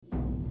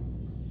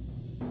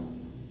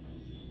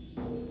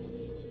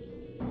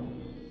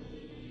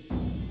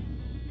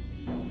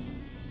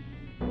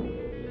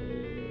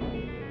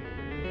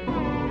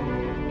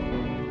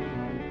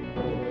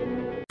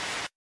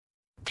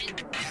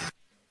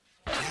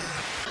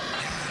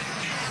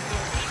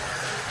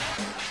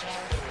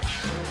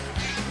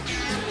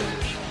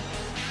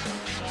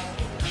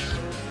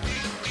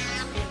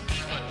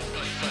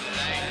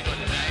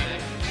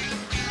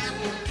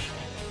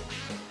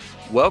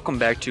Welcome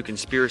back to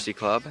Conspiracy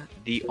Club,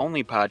 the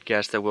only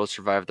podcast that will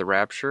survive the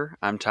rapture.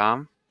 I'm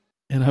Tom.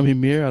 And I'm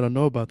Emir. I don't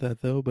know about that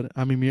though, but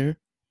I'm Emir.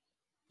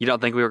 You don't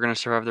think we were going to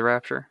survive the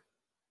rapture?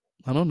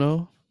 I don't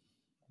know.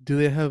 Do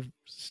they have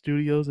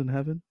studios in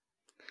heaven?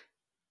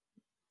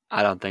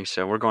 I don't think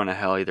so. We're going to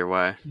hell either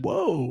way.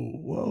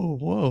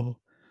 Whoa.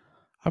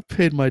 I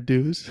paid my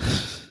dues.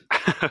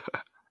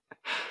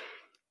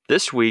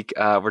 This week,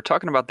 we're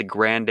talking about the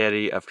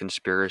granddaddy of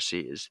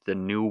conspiracies, the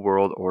New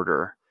World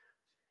Order.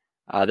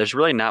 There's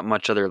really not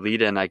much other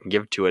lead-in I can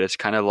give to it. It's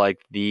kind of like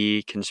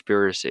the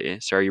conspiracy.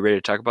 So are you ready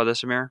to talk about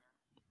this, Amir?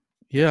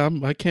 Yeah,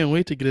 I can't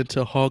wait to get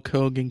into Hulk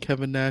Hogan,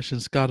 Kevin Nash,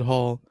 and Scott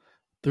Hall.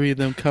 Three of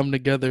them come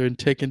together and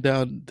taking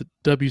down the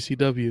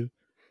WCW.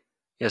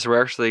 Yes,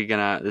 we're actually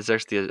gonna. This is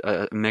actually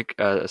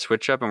a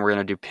switch up, and we're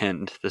gonna do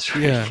pinned this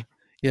week.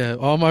 Yeah.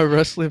 All my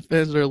wrestling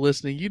fans that are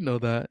listening, you know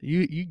that.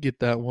 You get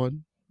that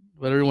one.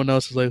 But everyone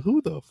else is like,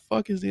 who the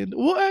fuck is the end?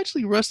 Well,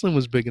 actually, wrestling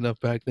was big enough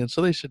back then,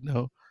 so they should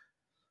know.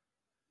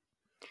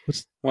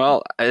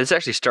 Well, this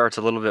actually starts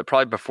a little bit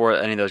probably before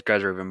any of those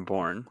guys are even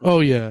born. Oh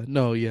yeah,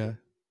 no, yeah.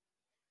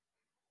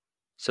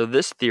 So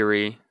this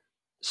theory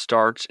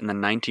starts in the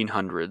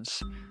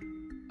 1900s,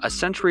 a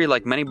century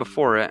like many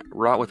before it,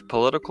 wrought with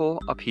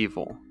political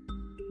upheaval,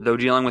 though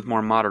dealing with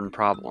more modern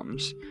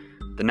problems.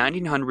 The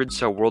 1900s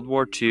saw World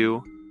War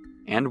II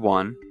and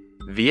I,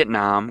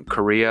 Vietnam,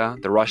 Korea,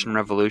 the Russian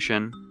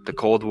Revolution, the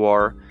Cold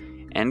War,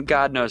 and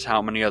God knows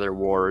how many other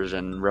wars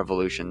and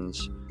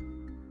revolutions.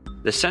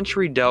 The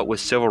century dealt with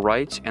civil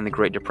rights and the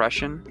Great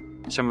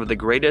Depression. Some of the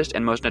greatest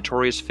and most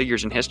notorious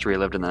figures in history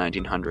lived in the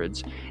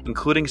 1900s,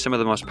 including some of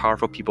the most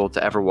powerful people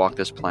to ever walk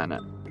this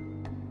planet.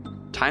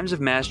 Times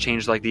of mass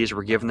change like these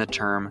were given the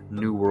term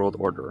New World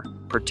Order,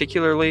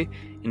 particularly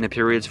in the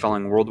periods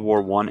following World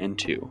War I and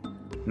II.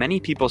 Many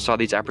people saw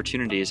these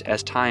opportunities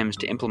as times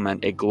to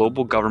implement a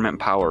global government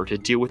power to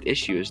deal with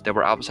issues that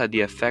were outside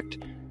the effect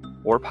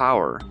or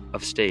power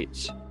of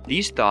states.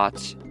 These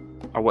thoughts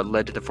are what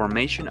led to the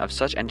formation of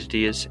such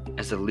entities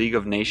as the League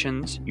of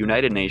Nations,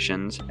 United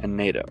Nations, and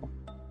NATO.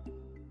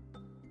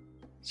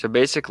 So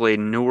basically,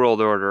 New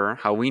World Order,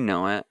 how we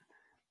know it,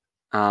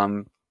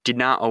 did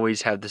not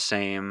always have the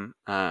same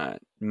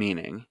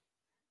meaning.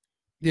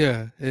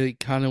 Yeah,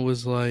 it kind of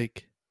was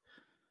like,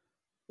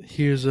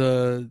 here's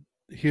a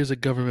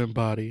government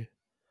body.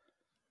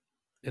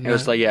 And it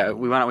was like, yeah,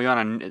 we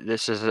want to.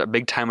 This is a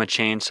big time of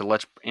change, so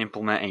let's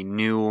implement a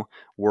new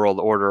world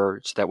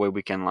order, so that way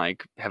we can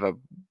have a,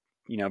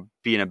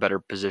 be in a better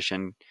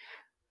position.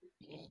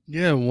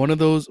 Yeah, one of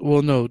those.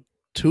 Well, no,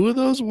 two of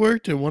those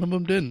worked, and one of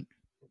them didn't.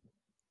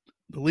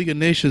 The League of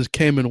Nations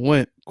came and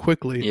went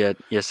quickly. Yeah,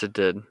 yes, it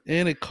did,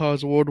 and it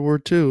caused World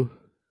War II.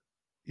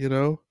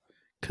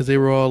 Because they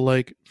were all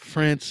like,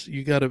 France,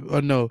 you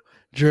gotta. No,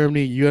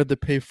 Germany, you had to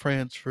pay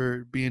France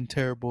for being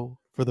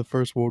terrible for the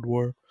First World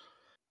War.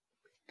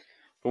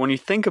 But when you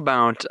think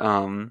about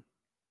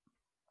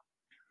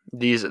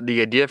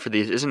the idea for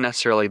these isn't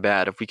necessarily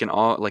bad. If we can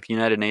all, like the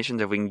United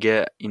Nations, if we can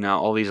get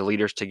all these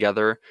leaders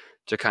together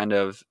to kind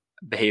of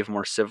behave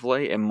more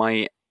civilly, it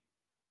might,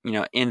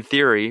 in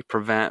theory,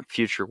 prevent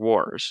future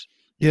wars.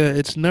 Yeah,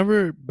 it's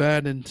never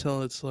bad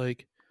until it's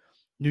like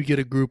you get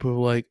a group of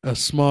like a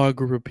small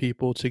group of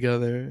people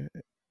together,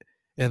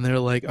 and they're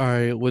like, all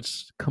right,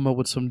 let's come up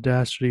with some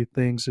dastardly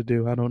things to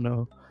do. I don't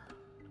know.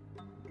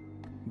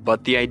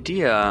 But the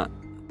idea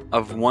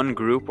of one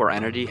group or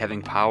entity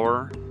having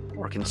power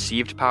or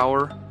conceived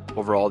power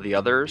over all the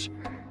others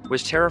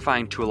was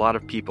terrifying to a lot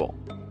of people,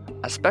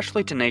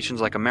 especially to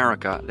nations like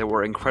America that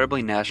were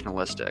incredibly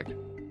nationalistic.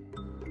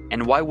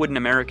 And why wouldn't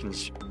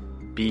Americans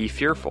be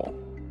fearful?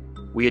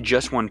 We had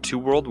just won 2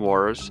 world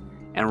wars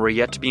and were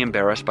yet to be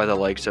embarrassed by the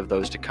likes of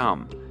those to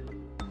come.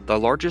 The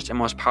largest and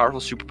most powerful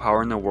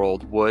superpower in the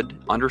world would,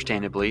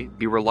 understandably,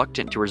 be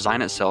reluctant to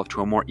resign itself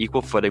to a more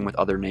equal footing with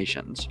other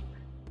nations.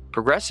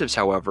 Progressives,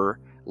 however,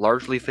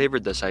 largely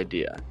favored this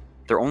idea,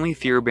 their only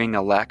fear being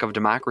the lack of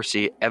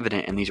democracy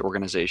evident in these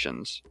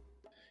organizations.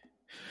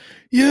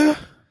 Yeah,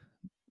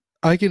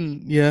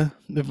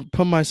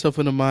 put myself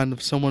in the mind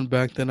of someone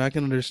back then. I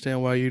can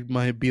understand why you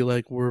might be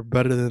like, we're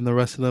better than the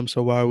rest of them,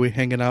 so why are we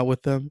hanging out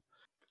with them?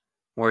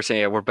 We're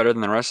saying, yeah, we're better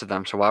than the rest of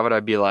them, so why would I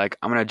be like,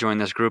 I'm going to join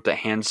this group that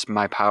hands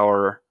my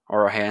power,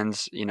 or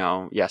hands,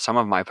 some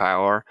of my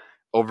power,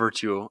 over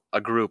to a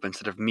group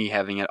instead of me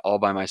having it all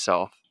by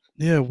myself?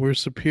 Yeah, we're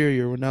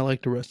superior. We're not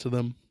like the rest of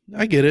them.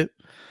 I get it.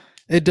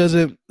 It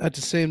doesn't, at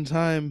the same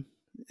time,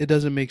 it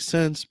doesn't make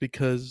sense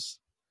because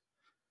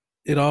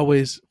it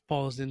always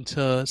falls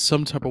into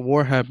some type of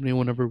war happening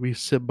whenever we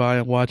sit by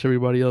and watch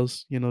everybody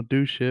else,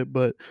 do shit.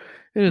 But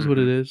it is what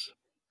it is.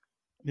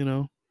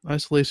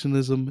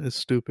 Isolationism is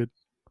stupid.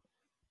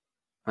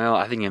 Well,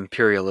 I think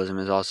imperialism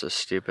is also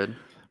stupid.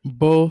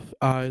 Both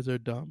eyes are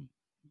dumb.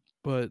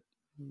 But,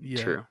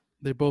 yeah, True.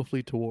 They both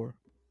lead to war.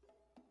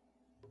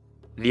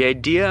 The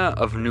idea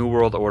of New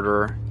World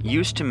Order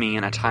used to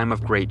mean a time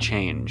of great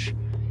change.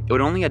 It would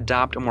only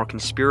adopt a more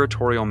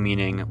conspiratorial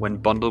meaning when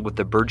bundled with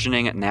the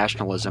burgeoning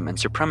nationalism and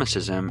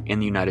supremacism in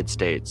the United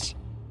States.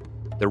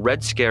 The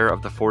Red Scare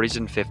of the 40s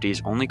and 50s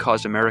only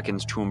caused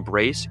Americans to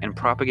embrace and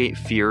propagate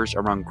fears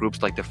around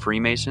groups like the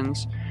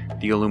Freemasons,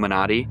 the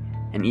Illuminati,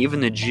 and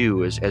even the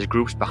Jews as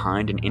groups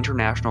behind an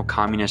international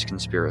communist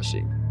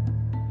conspiracy.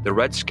 The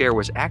Red Scare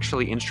was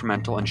actually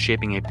instrumental in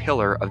shaping a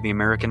pillar of the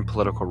American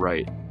political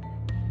right,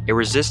 a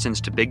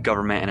resistance to big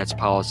government and its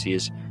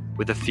policies,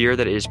 with the fear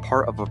that it is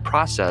part of a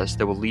process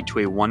that will lead to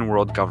a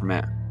one-world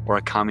government or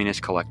a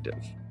communist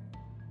collective.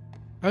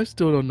 I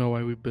still don't know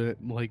why we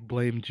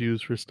blame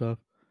Jews for stuff.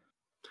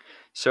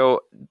 So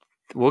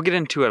we'll get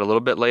into it a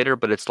little bit later,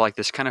 but it's like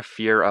this kind of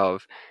fear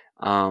of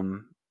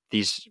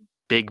these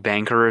big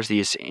bankers,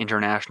 these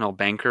international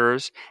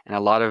bankers, and a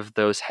lot of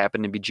those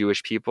happen to be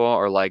Jewish people,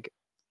 or like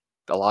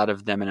a lot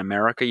of them in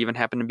America even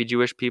happen to be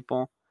Jewish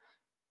people,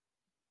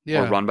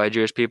 or run by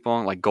Jewish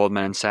people, like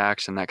Goldman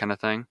Sachs and that kind of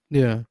thing.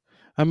 Yeah.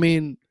 I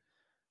mean,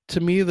 to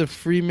me, the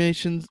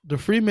Freemasons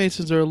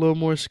are a little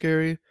more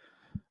scary.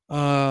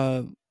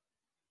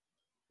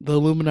 The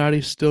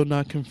Illuminati's still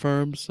not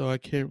confirmed, so I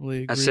can't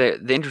really agree. I'd say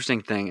the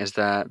interesting thing is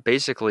that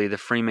basically the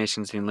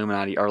Freemasons and the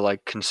Illuminati are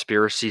like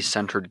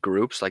conspiracy-centered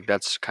groups. Like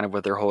that's kind of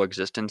what their whole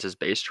existence is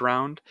based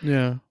around.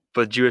 Yeah.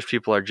 But Jewish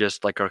people are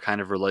just like our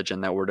kind of religion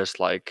that we're just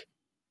like,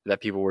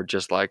 that people were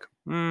just like,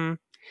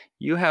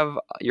 you're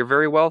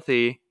very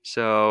wealthy,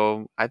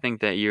 so I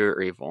think that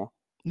you're evil.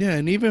 Yeah,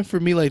 and even for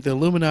me, like the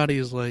Illuminati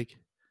is like,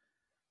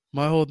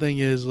 my whole thing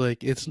is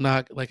like it's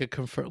not like a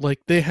like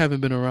they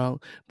haven't been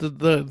around.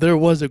 There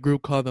was a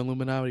group called the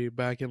Illuminati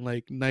back in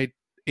like 1800s,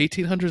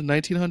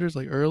 1900s,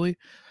 like early,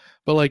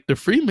 but like the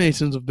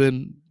Freemasons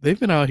they've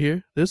been out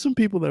here. There's some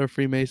people that are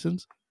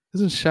Freemasons.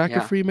 Isn't Shaq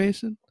a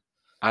Freemason?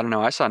 I don't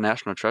know. I saw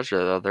National Treasure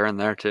though. They're in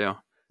there too.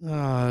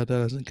 That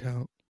doesn't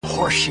count.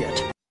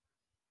 Horseshit.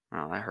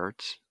 Oh, that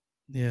hurts.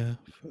 Yeah,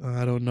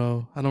 I don't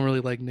know. I don't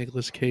really like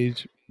Nicolas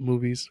Cage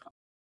movies.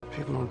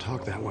 People don't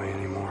talk that way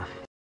anymore.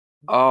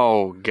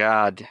 Oh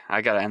God,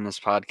 I gotta end this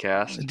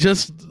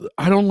podcast.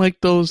 I don't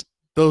like those.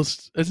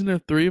 Isn't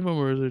there 3 of them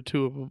or is there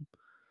 2 of them?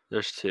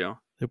 There's 2.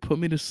 They put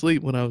me to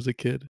sleep when I was a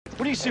kid.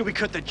 What do you say we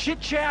cut the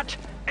chit chat,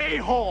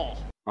 a-hole?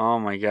 Oh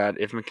my God,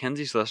 if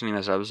Mackenzie's listening to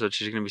this episode,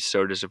 she's gonna be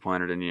so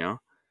disappointed in you.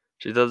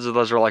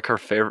 Those are like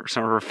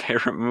some of her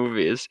favorite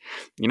movies.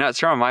 You know, it's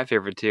some of my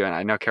favorite too, and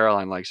I know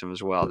Caroline likes them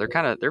as well.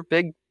 They're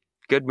big,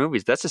 good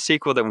movies. That's a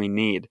sequel that we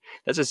need.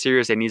 That's a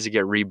series that needs to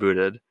get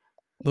rebooted.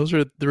 Those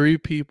are 3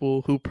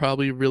 people who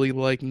probably really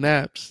like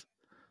naps.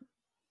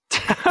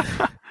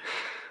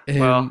 And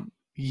well,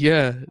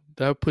 yeah,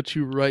 that puts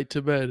you right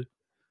to bed.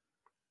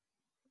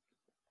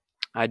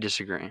 I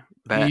disagree.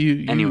 But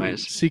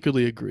anyways.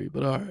 Secretly agree,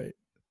 but all right.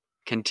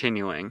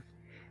 Continuing.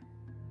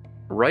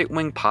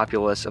 Right-wing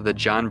populists of the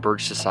John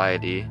Birch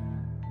Society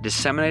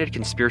disseminated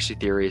conspiracy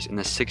theories in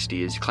the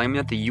 60s claiming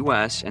that the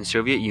US and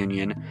Soviet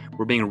Union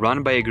were being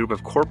run by a group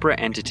of corporate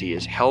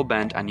entities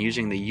hell-bent on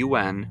using the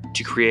UN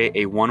to create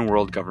a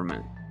one-world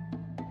government.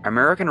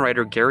 American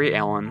writer Gary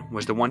Allen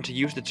was the one to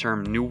use the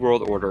term New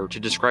World Order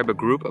to describe a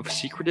group of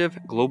secretive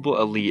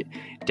global elite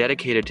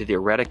dedicated to the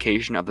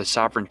eradication of the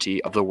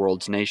sovereignty of the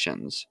world's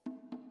nations.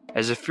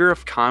 As the fear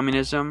of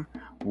communism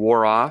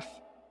wore off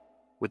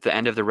with the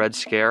end of the Red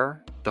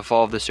Scare, the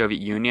fall of the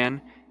Soviet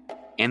Union,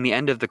 and the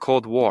end of the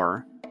Cold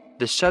War,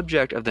 the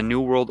subject of the New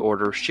World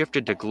Order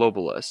shifted to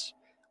globalists,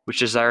 which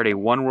desired a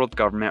one-world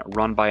government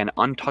run by an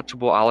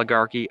untouchable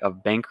oligarchy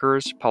of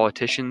bankers,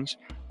 politicians,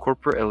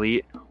 corporate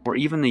elite, or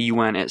even the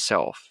UN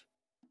itself.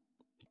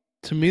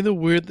 To me, the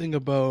weird thing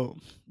about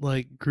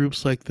like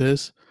groups like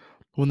this,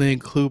 when they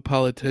include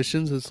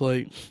politicians, it's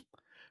like,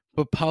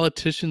 but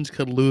politicians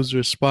could lose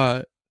their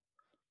spot.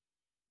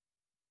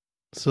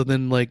 So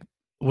then, like,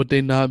 would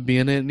they not be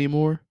in it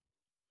anymore?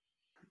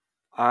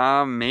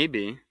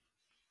 Maybe.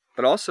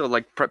 But also,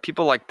 like,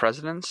 people like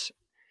presidents,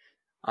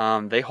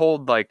 they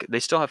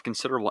still have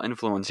considerable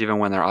influence even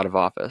when they're out of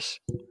office.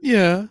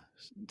 Yeah.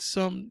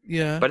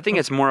 But I think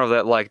it's more of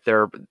that, like,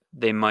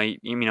 they might,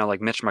 you know,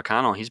 like Mitch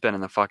McConnell, he's been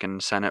in the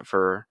fucking Senate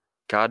for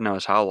God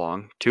knows how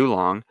long, too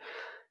long.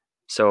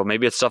 So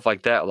maybe it's stuff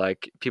like that,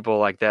 like people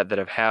like that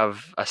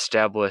have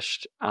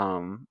established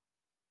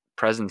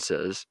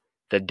presences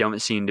that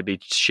don't seem to be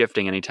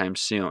shifting anytime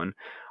soon,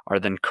 are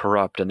then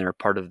corrupt, and they're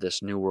part of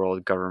this new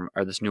world government,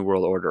 or this new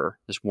world order,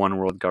 this one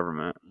world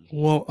government.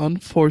 Well,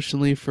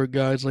 unfortunately for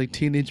guys like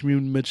Teenage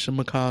Mutant Mitch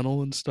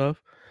McConnell and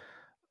stuff,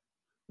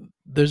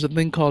 there's a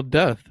thing called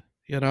death,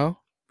 you know?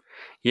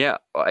 Yeah,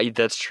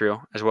 that's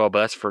true as well,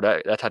 but that's for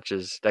that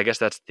touches, I guess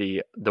that's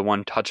the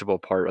one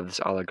touchable part of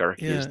this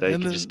oligarchy, is they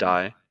can just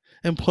die.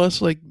 And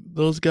plus, like,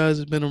 those guys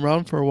have been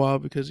around for a while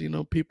because, you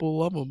know, people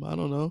love them. I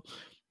don't know.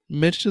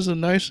 Mitch is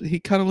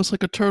he kind of looks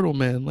like a turtle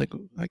man. Like,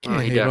 I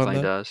can't hate on that. He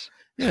definitely does.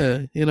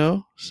 Yeah, you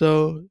know?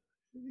 So,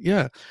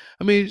 yeah.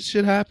 I mean,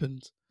 shit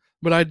happens.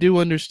 But I do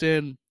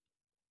understand.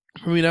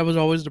 I mean, that was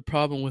always the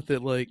problem with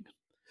it, like,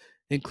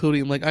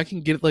 including, like, I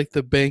can get, like,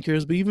 the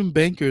bankers, but even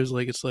bankers,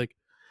 like, it's like,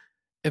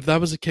 if that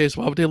was the case,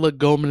 why would they let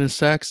Goldman and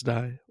Sachs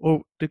die?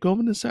 Or did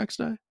Goldman and Sachs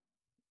die?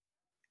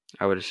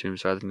 I would assume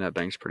so. I think that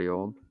bank's pretty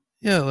old.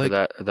 Yeah, like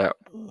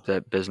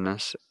that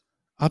business.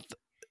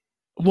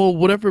 Well,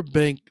 whatever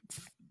bank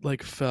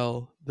like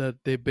fell that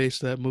they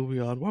based that movie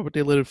on? Why would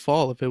they let it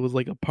fall if it was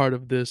like a part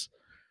of this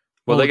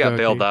Well, they got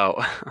bailed oligarchy? out.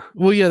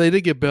 Well, yeah, they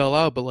did get bailed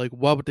out, but like,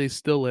 why would they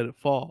still let it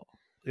fall?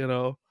 You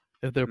know,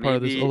 if they're part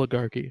of this Maybe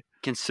oligarchy.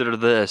 consider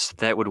this,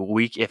 that would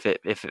weak if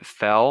it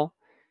fell.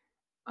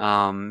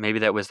 Maybe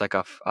that was like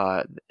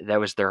that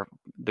was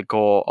the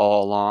goal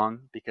all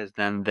along, because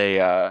then they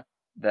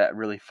that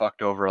really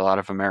fucked over a lot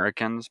of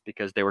Americans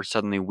because they were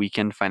suddenly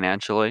weakened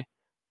financially.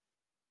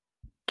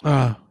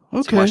 Ah,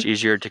 It's okay, much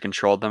easier to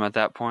control them at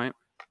that point.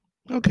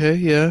 okay,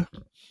 yeah,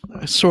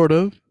 sort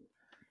of.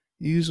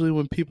 Usually,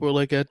 when people are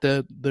like at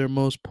their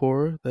most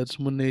poor, that's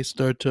when they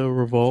start to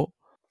revolt.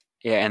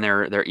 Yeah, and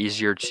they're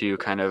easier to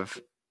kind of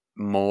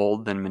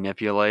mold and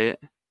manipulate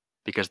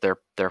because they're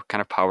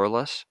kind of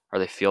powerless, or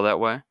they feel that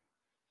way.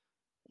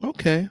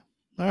 Okay,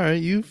 all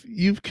right,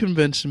 you've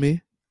convinced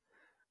me.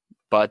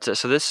 But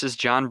so this is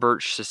John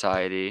Birch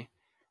Society.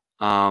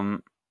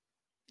 Um,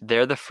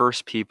 they're the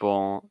first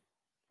people,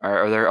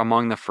 or they're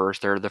among the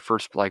first. They're the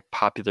first like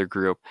popular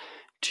group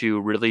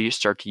to really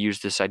start to use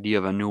this idea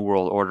of a new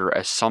world order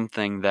as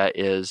something that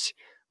is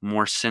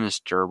more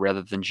sinister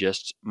rather than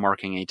just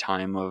marking a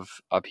time of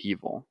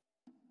upheaval.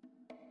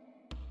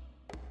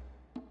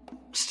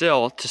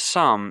 Still, to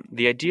some,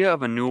 the idea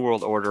of a new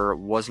world order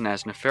wasn't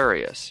as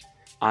nefarious.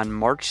 On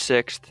March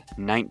 6,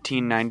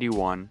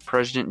 1991,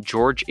 President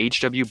George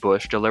H.W.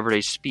 Bush delivered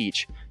a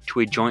speech to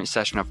a joint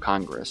session of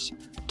Congress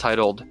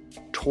titled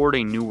Toward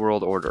a New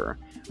World Order,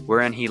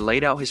 wherein he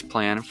laid out his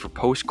plan for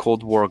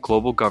post-Cold War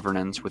global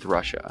governance with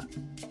Russia.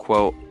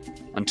 Quote,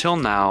 "Until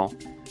now,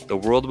 the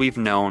world we've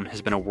known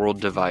has been a world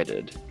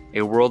divided,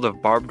 a world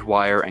of barbed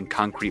wire and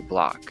concrete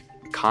block,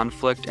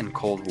 conflict and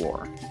Cold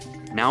War.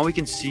 Now we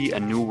can see a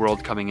new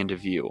world coming into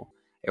view,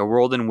 a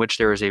world in which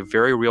there is a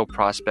very real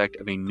prospect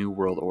of a new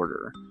world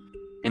order.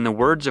 In the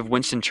words of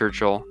Winston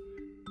Churchill,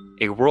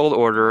 a world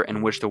order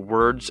in which the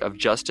words of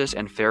justice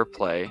and fair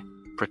play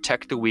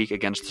protect the weak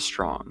against the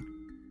strong.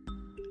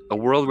 A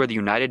world where the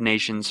United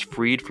Nations,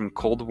 freed from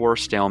Cold War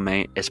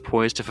stalemate, is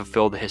poised to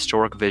fulfill the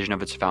historic vision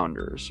of its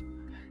founders.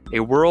 A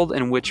world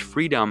in which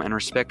freedom and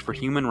respect for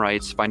human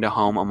rights find a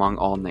home among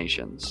all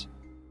nations."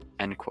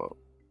 End quote.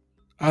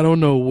 I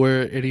don't know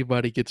where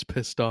anybody gets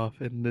pissed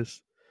off in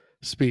this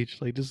speech.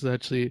 Like, this is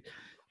actually,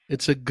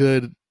 it's a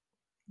good.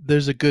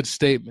 There's a good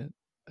statement.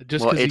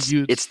 Just Well, because he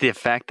used, it's the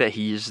fact that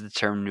he used the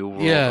term New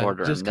World yeah,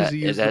 Order, just and because he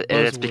used the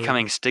it's buzzword.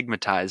 becoming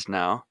stigmatized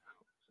now.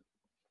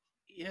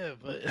 Yeah,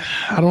 but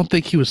I don't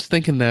think he was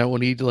thinking that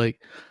when he like,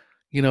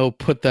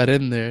 put that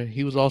in there.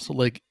 He was also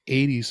like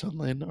 80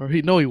 something, or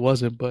he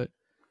wasn't, but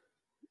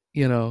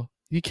you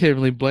can't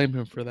really blame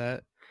him for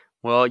that.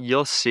 Well,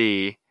 you'll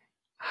see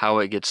how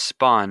it gets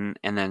spun,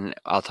 and then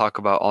I'll talk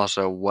about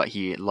also what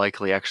he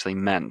likely actually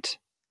meant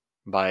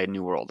by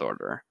New World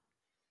Order.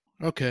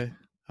 Okay,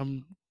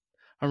 I'm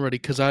I'm ready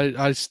because I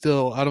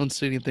don't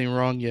see anything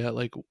wrong yet.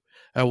 Like,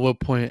 at what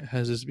point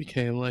has this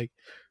became like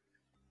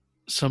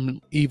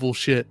some evil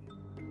shit?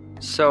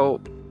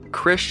 So,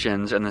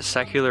 Christians and the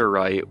secular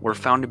right were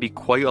found to be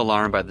quite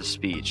alarmed by the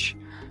speech,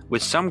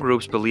 with some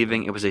groups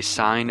believing it was a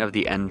sign of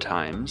the end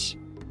times.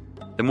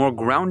 The more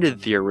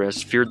grounded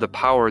theorists feared the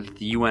power that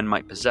the UN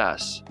might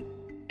possess.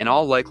 In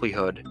all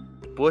likelihood,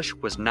 Bush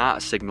was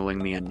not signaling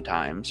the end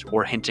times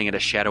or hinting at a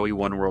shadowy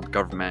one world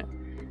government,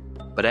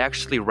 but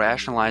actually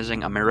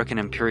rationalizing American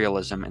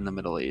imperialism in the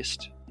Middle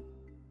East.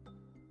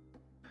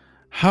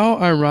 How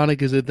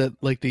ironic is it that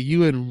like the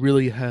UN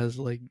really has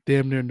like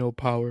damn near no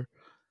power?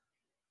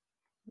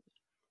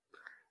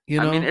 You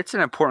I mean, know, it's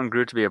an important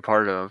group to be a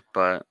part of,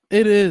 but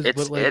it is,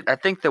 but like, I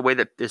think the way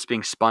that it's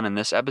being spun in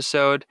this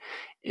episode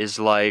is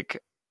like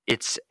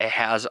it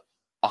has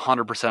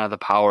 100% of the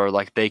power,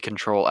 like they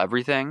control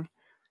everything,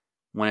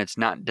 when it's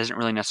not, doesn't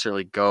really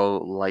necessarily go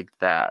like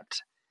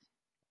that.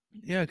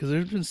 yeah, because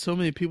there's been so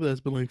many people that's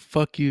been like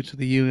 "fuck you" to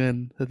the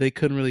UN that they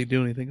couldn't really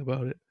do anything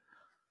about it.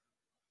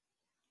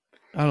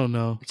 I don't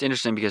know. It's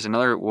interesting because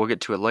we'll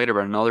get to it later,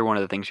 but another one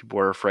of the things people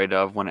were afraid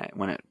of when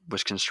it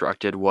was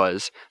constructed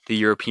was the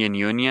European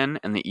Union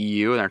and the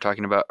EU, and they're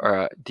talking about,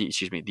 the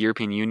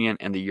European Union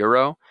and the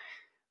Euro.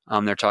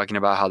 They're talking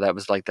about how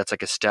that's like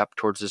a step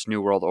towards this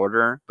new world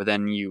order, but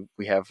then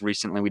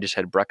we just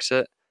had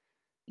Brexit,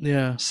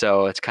 Yeah,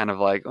 so it's kind of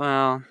like,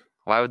 well,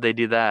 why would they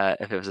do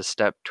that if it was a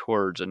step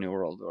towards a new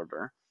world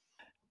order?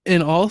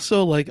 and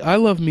also like I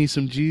love me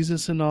some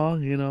Jesus and all.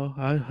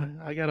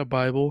 I got a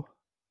Bible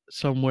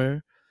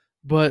somewhere,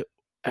 but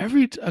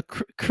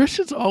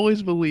Christians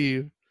always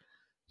believe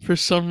for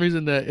some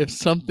reason that if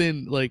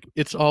something like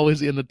it's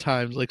always in the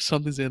times, like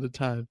something's in the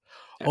time.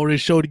 Yeah. Oh, they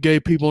showed gay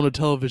people on the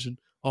television.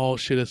 Oh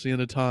shit, it's the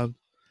end of time.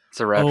 It's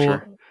a Oh,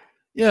 rapture.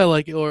 yeah,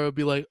 like or it'd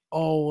be like,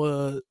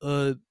 oh,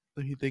 let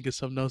me think of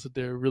something else that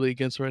they're really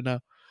against right now.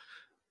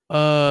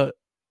 Uh,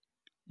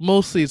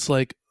 Mostly it's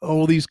like,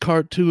 oh, these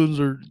cartoons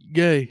are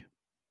gay.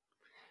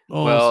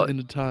 Oh, it's Well, the end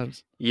of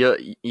times.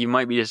 you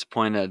might be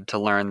disappointed to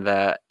learn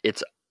that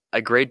it's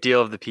a great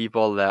deal of the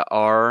people that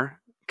are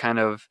kind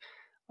of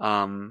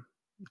um,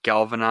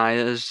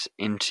 galvanized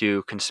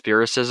into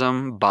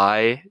conspiracism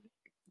by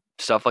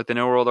stuff like the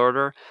New World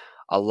Order.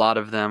 a lot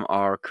of them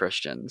are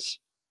Christians.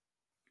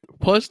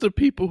 Plus, the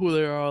people who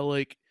there are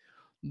like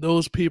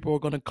those people are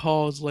going to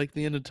cause like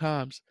the end of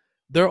times.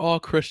 They're all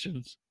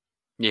Christians,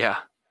 Yeah.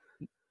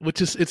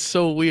 which is it's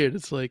so weird.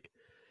 It's like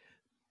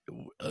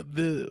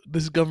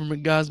this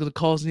government guy's going to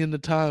cause the end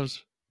of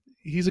times.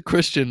 He's a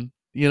Christian,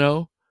 you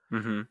know.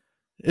 Mm-hmm.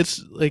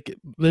 It's like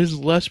there's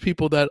less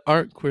people that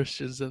aren't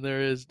Christians than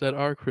there is that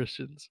are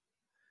Christians.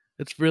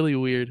 It's really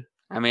weird.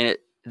 I mean,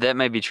 that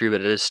may be true,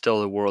 but it is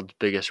still the world's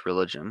biggest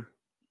religion.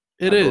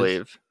 It I is.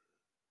 believe.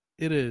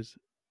 It is.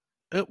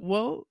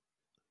 Well,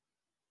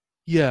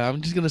 yeah,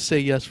 I'm just gonna say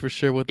yes for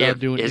sure without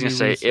doing I was any gonna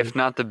say, research. if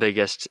not the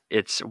biggest,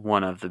 it's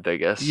one of the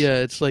biggest. Yeah,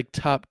 it's like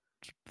top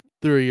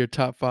 3 or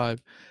top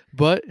 5.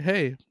 But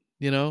hey,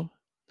 you know,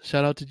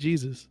 shout out to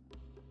Jesus.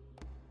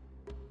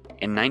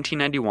 In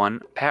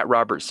 1991, Pat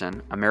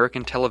Robertson,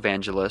 American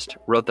televangelist,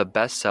 wrote the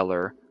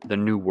bestseller The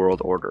New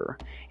World Order,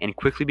 and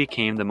quickly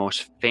became the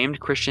most famed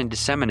Christian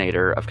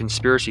disseminator of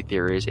conspiracy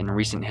theories in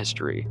recent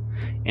history.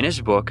 In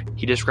his book,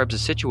 he describes a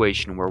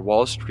situation where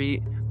Wall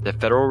Street, the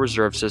Federal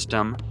Reserve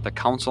System, the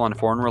Council on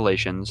Foreign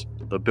Relations,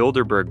 the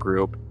Bilderberg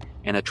Group,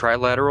 and the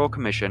Trilateral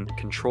Commission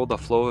control the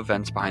flow of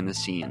events behind the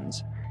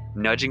scenes,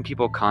 nudging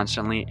people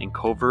constantly and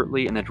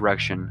covertly in the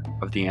direction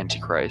of the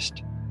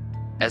Antichrist.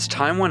 As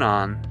time went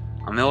on,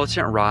 a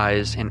militant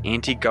rise in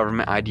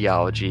anti-government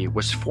ideology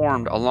was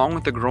formed along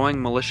with the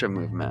growing militia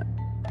movement.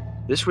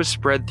 This was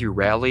spread through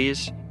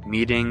rallies,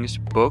 meetings,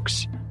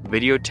 books,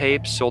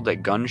 videotapes sold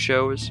at gun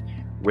shows,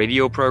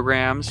 radio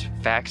programs,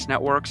 fax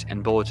networks,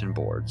 and bulletin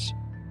boards.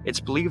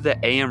 It's believed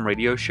that AM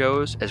radio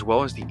shows, as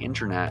well as the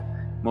internet,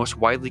 most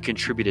widely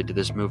contributed to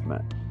this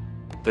movement.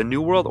 The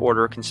New World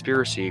Order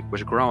conspiracy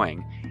was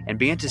growing and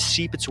began to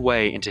seep its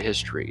way into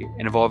history,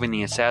 involving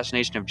the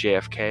assassination of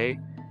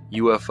JFK,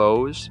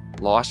 UFOs,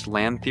 lost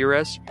land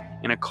theorists,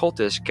 and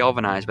occultists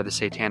galvanized by the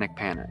Satanic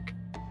Panic.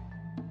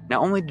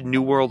 Not only did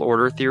New World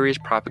Order theories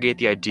propagate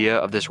the idea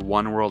of this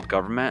one world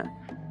government,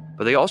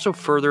 but they also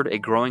furthered a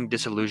growing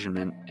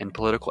disillusionment in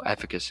political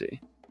efficacy.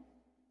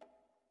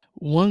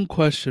 One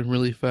question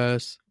really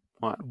fast.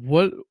 What?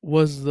 What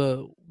was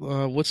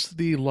what's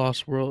the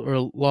lost world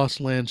or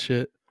lost land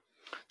shit?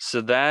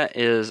 So that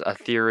is a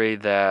theory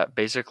that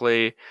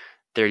basically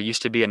there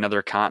used to be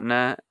another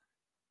continent,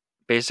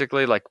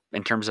 basically, like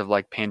in terms of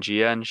like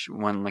Pangea and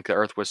when like the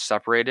Earth was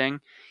separating,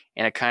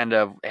 and it kind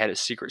of had a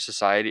secret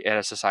society, it had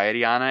a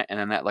society on it, and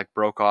then that like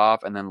broke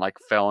off and then like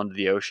fell into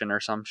the ocean or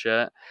some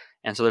shit.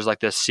 And so there's like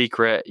this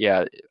secret,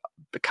 yeah,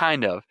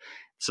 kind of.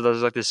 So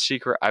there's like this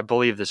secret, I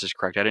believe this is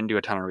correct. I didn't do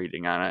a ton of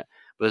reading on it,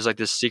 but there's like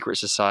this secret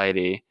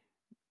society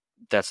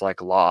that's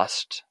like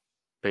lost,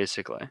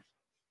 basically.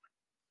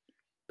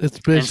 It's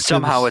basically And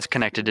somehow it's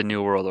connected to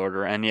New World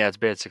Order, and yeah, it's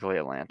basically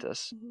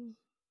Atlantis.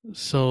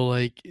 So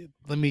like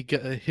let me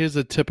get here's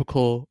a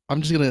typical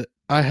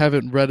I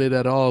haven't read it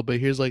at all, but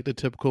here's like the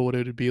typical what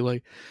it would be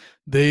like.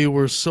 They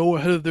were so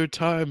ahead of their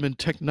time in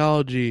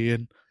technology,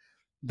 and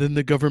then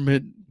the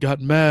government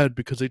got mad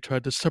because they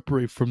tried to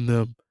separate from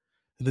them,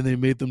 and then they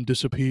made them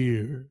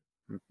disappear.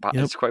 Yep.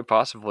 It's quite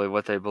possibly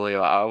what they believe.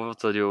 We'll have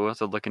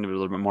to look into it a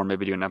little bit more,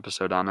 maybe do an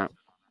episode on it.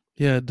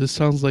 Yeah, this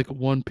sounds like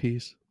One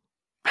Piece.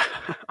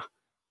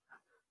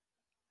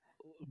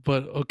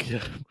 But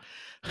okay.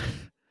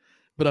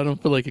 But I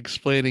don't feel like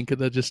explaining because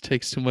that just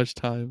takes too much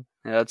time.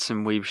 Yeah, that's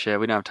some weeb shit.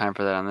 We don't have time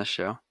for that on this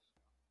show.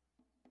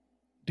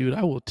 Dude,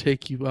 I will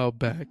take you out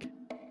back.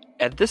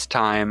 At this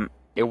time,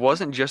 it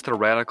wasn't just the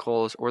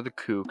radicals or the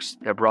kooks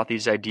that brought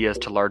these ideas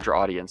to larger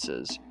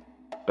audiences,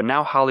 but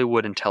now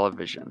Hollywood and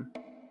television.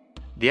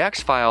 The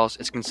X-Files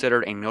is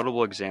considered a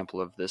notable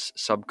example of this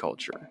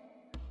subculture.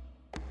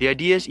 The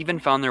ideas even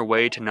found their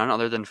way to none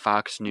other than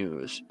Fox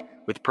News,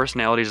 with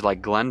personalities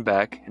like Glenn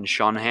Beck and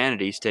Sean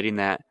Hannity stating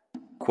that,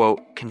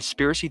 quote,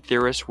 conspiracy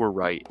theorists were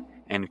right,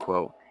 end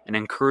quote, and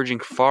encouraging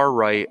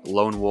far-right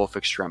lone wolf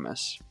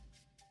extremists.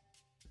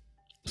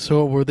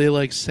 So were they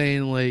like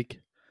saying like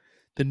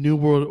the New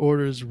World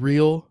Order is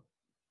real?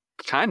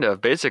 Kind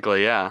of,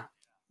 basically, yeah.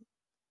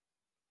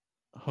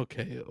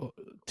 Okay,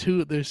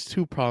 there's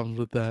two problems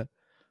with that.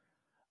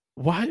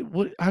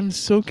 What I'm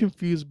so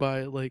confused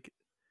by like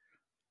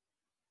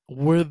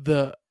where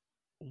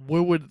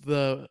would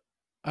the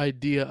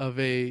idea of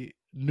a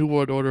New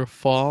World Order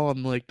fall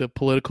on like the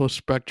political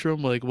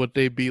spectrum? Like would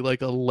they be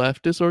like a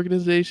leftist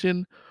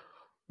organization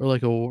or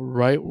like a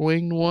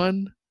right-wing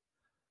one?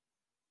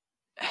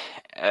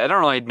 I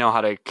don't really know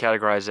how to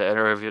categorize it,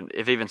 or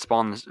if even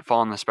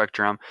fall in the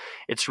spectrum.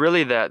 It's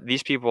really that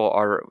these people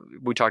are,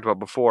 we talked about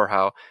before,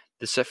 how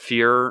this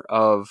fear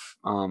of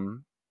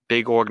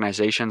big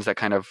organizations that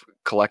kind of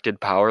collected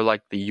power,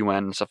 like the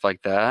UN and stuff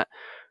like that,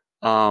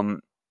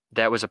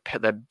 that was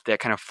that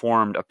kind of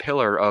formed a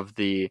pillar of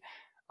the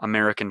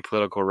American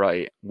political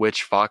right,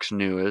 which Fox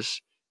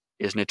News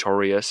is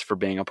notorious for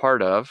being a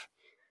part of.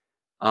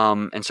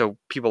 And so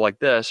people like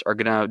this are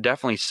going to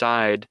definitely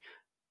side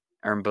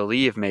or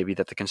believe maybe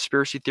that the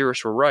conspiracy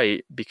theorists were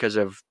right because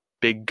of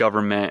big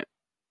government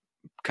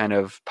kind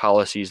of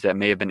policies that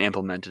may have been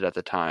implemented at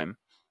the time.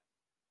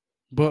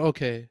 But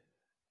okay,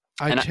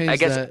 I And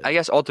changed that. I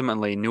guess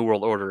ultimately New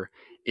World Order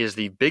is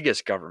the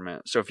biggest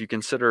government. So if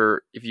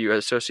you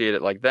associate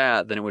it like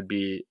that, then it would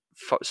be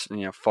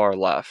far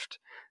left.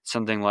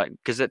 Something like,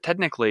 because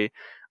technically,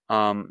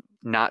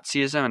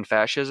 Nazism and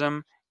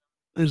fascism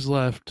Is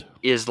left.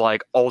 is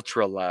like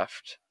ultra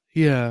left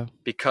Yeah.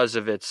 because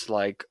of its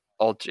like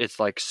it's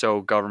like so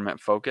government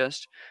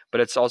focused, but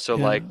it's also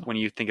Yeah. like when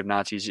you think of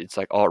Nazis, it's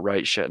like alt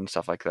right shit and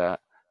stuff like that.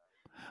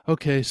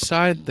 Okay,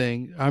 side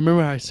thing. I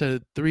remember I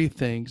said three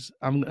things.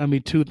 I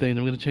mean two things.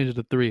 I'm gonna change it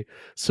to three.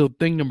 So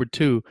thing number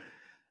two.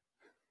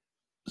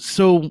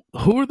 So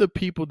who are the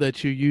people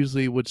that you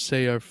usually would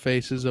say are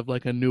faces of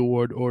like a New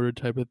World Order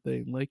type of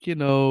thing? Like,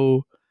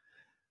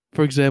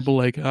 for example,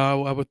 like I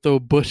would throw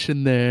Bush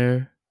in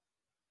there.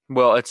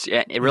 Well, it's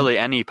And really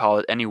any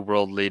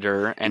world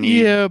leader,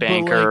 any yeah,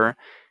 banker,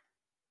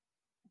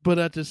 but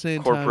at the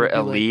same time corporate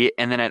it'd be like elite,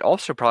 and then it'd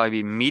also probably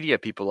be media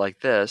people like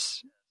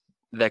this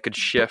that could but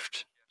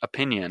shift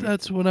opinion.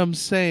 that's what I'm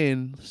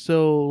saying.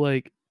 So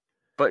like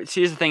But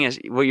see, the thing is,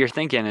 what you're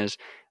thinking is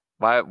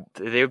why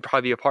they would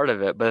probably be a part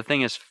of it. But the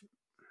thing is,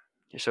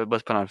 so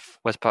let's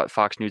put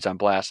Fox News on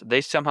blast.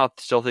 They somehow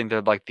still think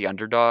they're like the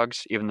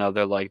underdogs, even though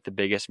they're like the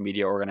biggest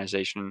media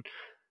organization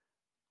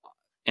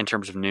in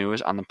terms of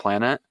news on the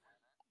planet.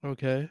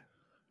 okay.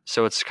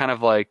 So it's kind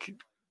of like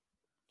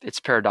it's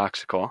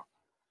paradoxical.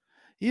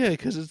 Yeah,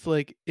 because it's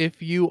like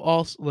if you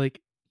also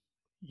like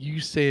you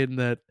saying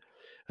that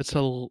it's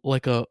a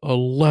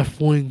left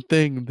wing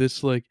thing,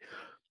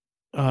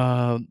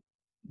 um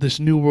this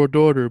New World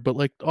Order, but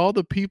like all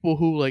the people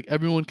who like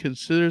everyone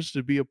considers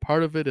to be a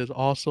part of it is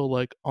also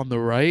like on the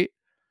right.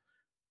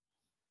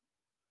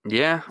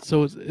 Yeah,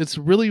 So it's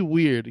really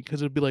weird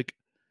because it'd be like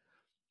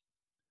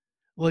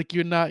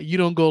you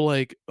don't go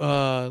like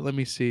let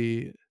me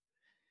see.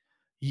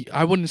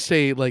 I wouldn't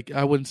say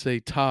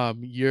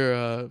Tom, you're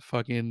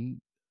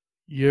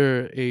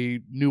a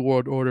New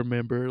World Order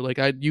member. Like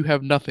you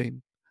have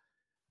nothing.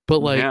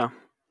 But yeah.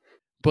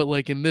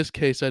 like in this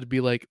case I'd be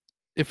like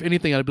if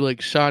anything I'd be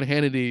like Sean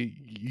Hannity,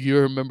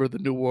 you're a member of the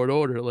New World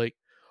Order, like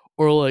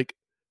or like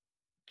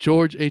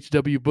George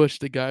H.W. Bush,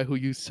 the guy who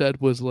you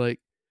said was like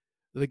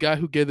the guy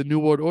who gave the New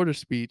World Order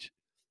speech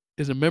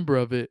is a member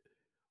of it,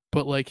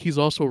 but like he's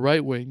also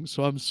right wing,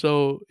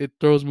 so it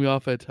throws me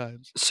off at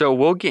times. So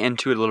we'll get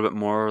into it a little bit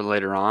more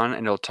later on,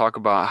 and it'll talk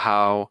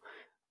about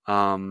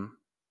um,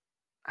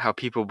 how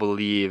people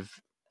believe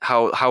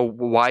how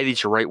why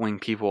these right wing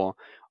people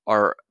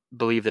are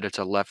believe that it's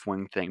a left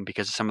wing thing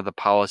because of some of the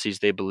policies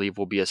they believe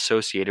will be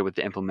associated with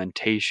the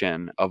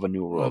implementation of a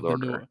new world Of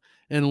the new order.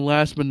 and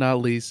last but not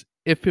least,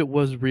 if it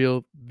was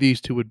real,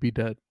 these two would be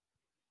dead.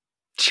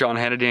 Sean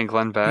Hannity and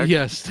Glenn Beck.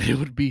 Yes, they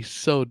would be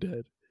so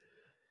dead.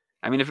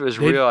 I mean, if it was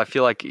They'd real, I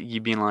feel like you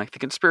being like the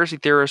conspiracy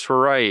theorists were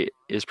right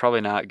is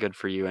probably not good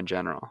for you in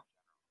general.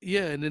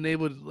 Yeah, and then they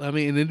would. I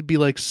mean, and it'd be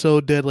like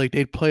so dead. Like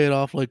they'd play it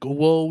off like,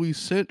 "Well, we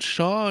sent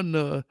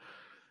Sean,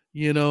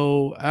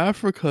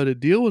 Africa to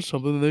deal with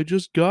something. And they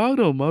just got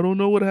him. I don't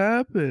know what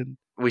happened."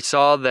 We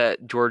saw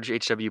that George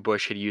H.W.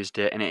 Bush had used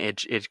it, and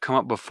it come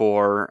up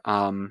before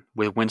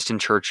with Winston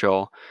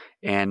Churchill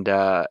and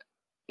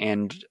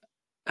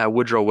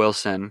Woodrow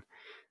Wilson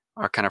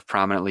are kind of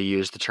prominently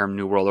used the term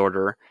New World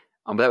Order.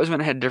 But that was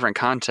when it had different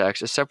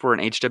context, except for in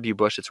H.W.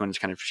 Bush, it's when it's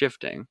kind of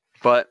shifting.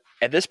 But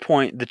at this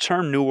point, the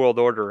term New World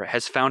Order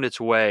has found its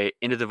way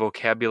into the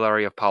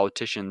vocabulary of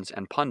politicians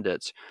and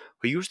pundits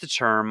who use the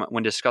term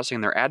when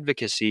discussing their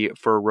advocacy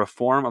for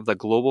reform of the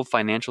global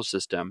financial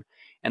system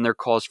and their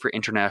calls for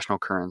international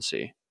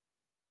currency.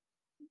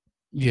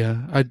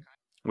 Yeah,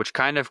 which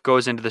kind of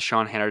goes into the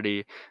Sean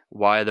Hannity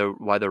why the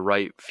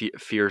right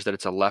fears that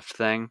it's a left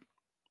thing.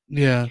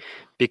 Yeah,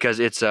 because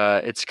it's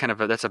kind of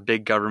that's a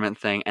big government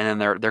thing, and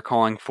then they're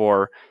calling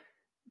for,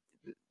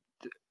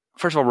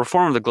 first of all,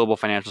 reform of the global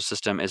financial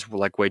system is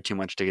like way too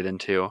much to get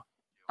into.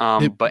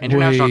 But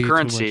international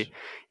currency,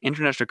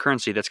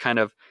 that's kind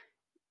of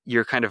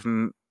you're kind of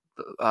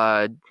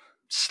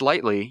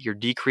slightly you're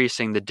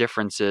decreasing the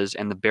differences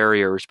and the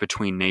barriers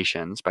between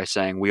nations by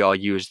saying we all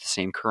use the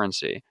same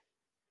currency.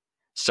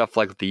 Stuff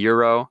like the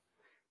euro,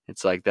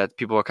 it's like that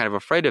people are kind of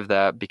afraid of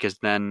that because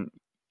then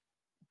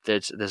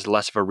there's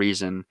less of a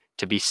reason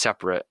to be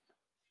separate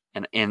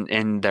and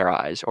in their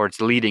eyes, or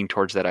it's leading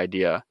towards that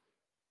idea.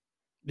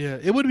 yeah,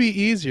 it would be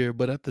easier,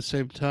 but at the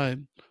same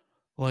time,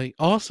 like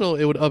also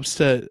it would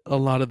upset a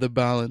lot of the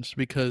balance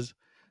because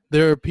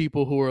there are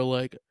people who are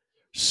like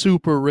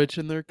super rich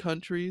in their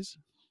countries,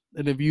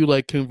 and if you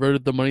like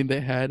converted the money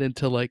they had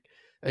into like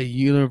a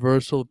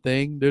universal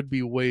thing, there'd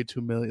be way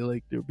too many.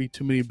 Like there'd be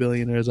too many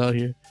billionaires out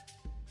here.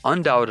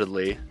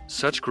 Undoubtedly,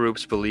 such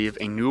groups believe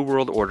a new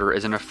world order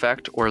is in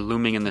effect or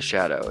looming in the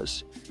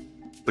shadows.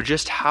 But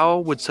just how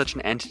would such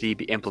an entity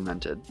be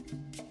implemented?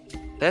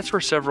 That's where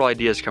several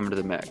ideas come into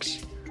the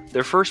mix.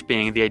 Their first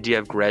being the idea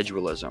of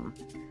gradualism.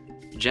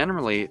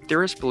 Generally,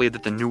 theorists believe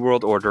that the New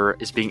World Order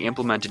is being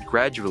implemented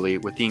gradually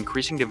with the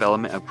increasing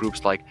development of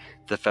groups like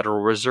the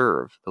Federal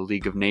Reserve, the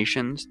League of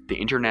Nations, the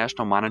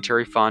International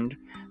Monetary Fund,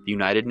 the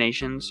United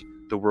Nations,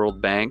 the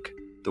World Bank,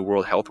 the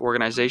World Health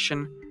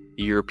Organization,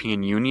 the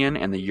European Union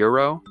and the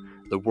Euro,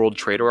 the World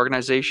Trade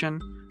Organization,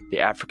 the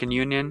African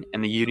Union,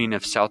 and the Union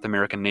of South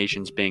American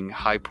Nations being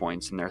high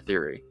points in their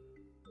theory.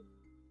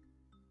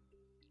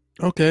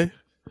 Okay.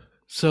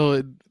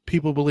 So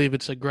people believe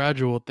it's a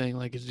gradual thing,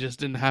 like it just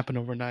didn't happen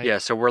overnight. Yeah,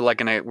 so we're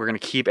gonna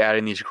keep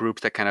adding these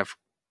groups that kind of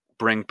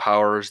bring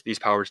these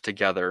powers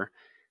together,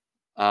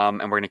 and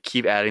we're gonna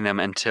keep adding them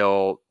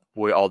until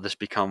we all just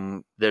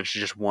become there's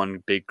just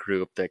one big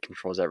group that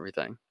controls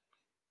everything.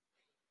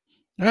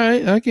 All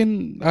right,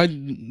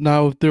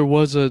 now if there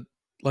was a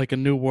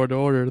new world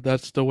order,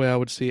 that's the way I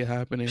would see it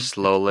happening.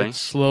 Slowly.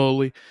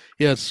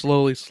 It's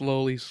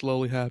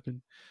slowly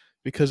happen.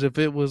 Because if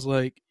it was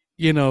like,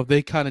 if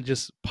they kind of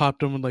just popped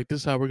them and like,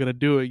 this is how we're gonna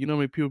do it, how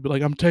many people would be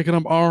like, I'm taking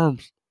up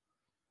arms.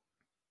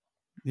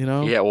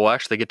 Yeah, we'll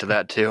actually get to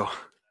that too.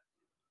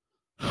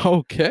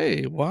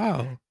 Okay,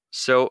 wow.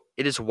 So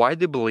it is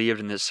widely believed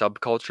in this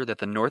subculture that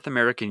the North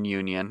American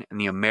Union and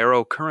the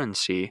Amero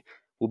currency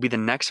will be the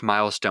next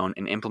milestone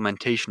in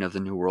implementation of the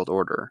New World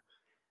Order.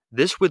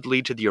 This would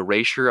lead to the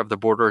erasure of the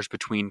borders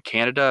between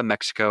Canada,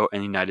 Mexico,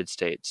 and the United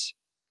States.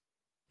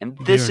 And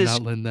this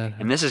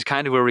is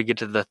kind of where we get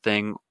to the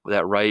thing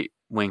that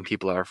right-wing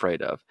people are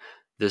afraid of,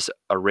 this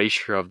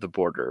erasure of the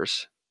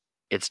borders.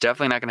 It's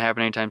definitely not going to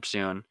happen anytime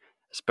soon,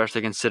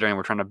 especially considering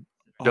we're trying to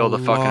build a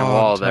fucking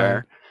wall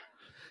there.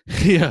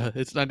 Yeah,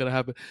 it's not going to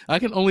happen. I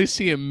can only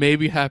see it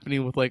maybe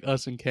happening with like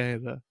us in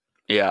Canada.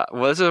 Yeah,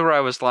 well, this is where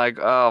I was like,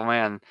 oh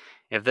man,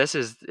 if this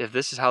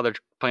is how they're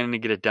planning to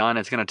get it done,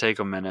 it's going to take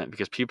a minute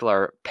because people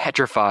are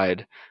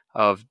petrified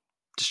of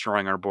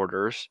destroying our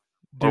borders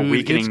or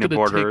weakening the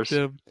borders.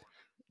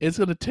 It's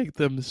going to take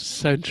them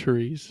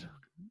centuries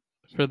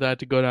for that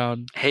to go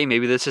down. Hey,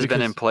 maybe this has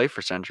been in play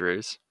for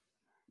centuries.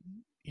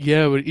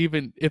 Yeah, but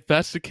even if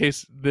that's the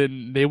case,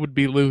 then they would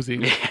be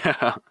losing.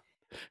 Yeah.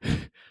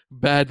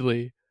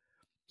 Badly.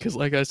 Because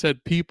like I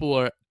said,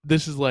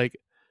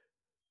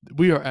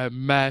 we are at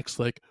max,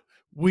 like,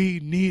 we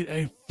need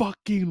a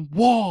fucking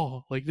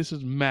wall. Like, this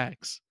is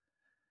max.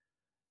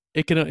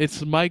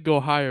 It might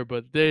go higher,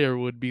 but there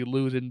would be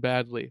losing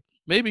badly.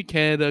 Maybe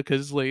Canada,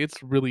 because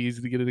it's really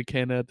easy to get into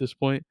Canada at this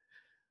point.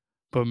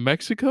 But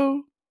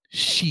Mexico?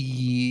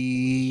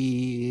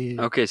 Shit.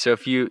 Okay, so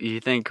if you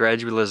think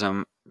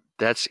gradualism,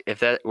 if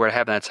that were to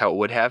happen, that's how it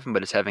would happen,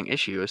 but it's having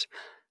issues.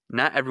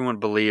 Not everyone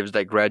believes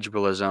that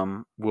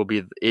gradualism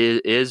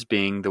is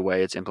being the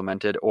way it's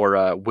implemented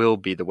or will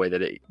be the way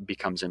that it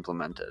becomes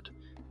implemented.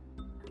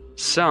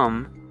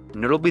 Some,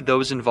 notably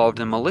those involved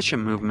in the militia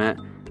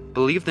movement,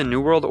 believe the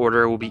New World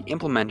Order will be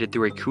implemented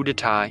through a coup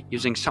d'etat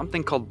using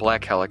something called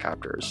black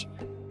helicopters.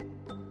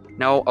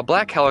 Now, a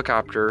black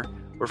helicopter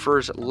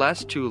refers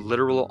less to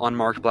literal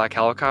unmarked black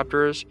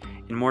helicopters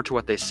and more to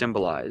what they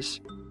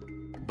symbolize.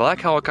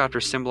 Black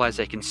helicopters symbolize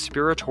a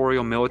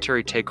conspiratorial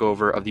military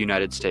takeover of the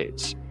United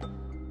States.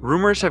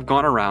 Rumors have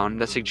gone around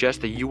that suggest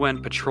the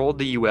UN patrolled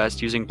the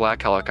US using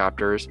black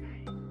helicopters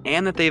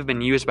and that they have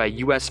been used by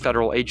US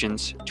federal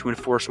agents to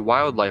enforce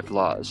wildlife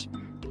laws,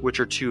 which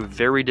are two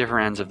very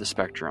different ends of the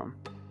spectrum.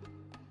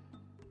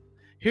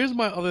 Here's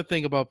my other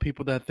thing about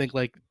people that think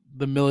like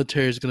the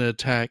military is going to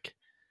attack.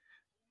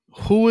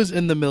 Who is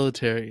in the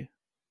military?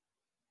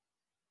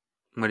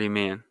 What do you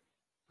mean?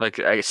 Like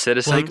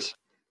citizens? Like,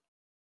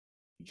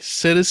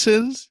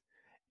 citizens?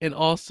 And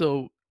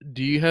also,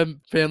 do you have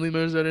family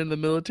members that are in the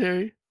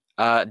military?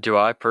 Do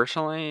I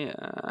personally?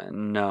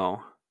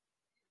 No.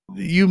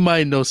 You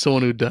might know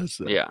someone who does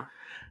that. Yeah.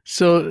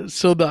 So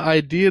the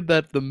idea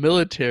that the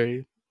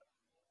military,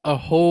 a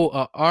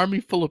whole army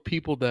full of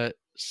people that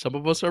some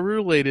of us are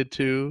related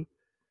to,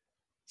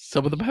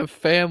 some of them have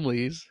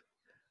families,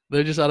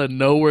 they're just out of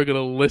nowhere going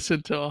to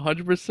listen to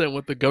 100%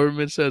 what the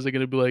government says. They're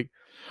going to be like,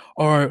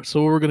 all right,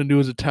 so what we're going to do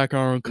is attack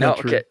our own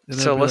country. No, okay.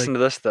 So listen to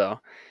this, though.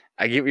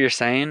 I get what you're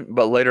saying,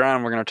 but later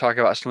on we're going to talk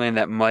about something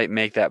that might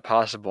make that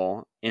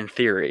possible in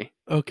theory.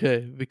 Okay,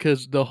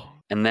 because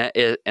and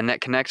that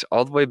connects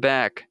all the way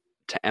back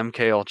to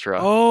MK Ultra.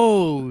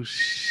 Oh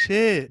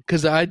shit!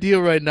 Because the idea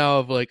right now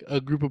of like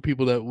a group of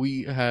people that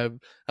we have,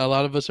 a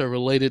lot of us are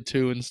related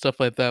to and stuff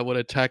like that, would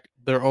attack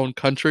their own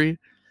country.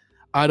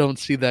 I don't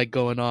see that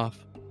going off.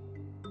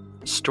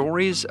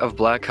 Stories of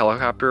black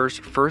helicopters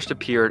first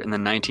appeared in the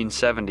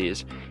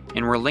 1970s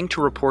and were linked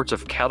to reports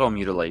of cattle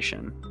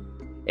mutilation.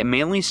 It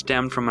mainly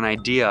stemmed from an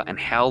idea in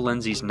Hal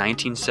Lindsey's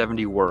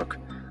 1970 work,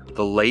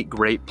 The Late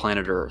Great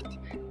Planet Earth,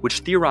 which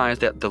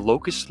theorized that the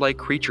locust-like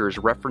creatures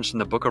referenced in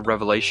the Book of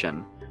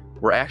Revelation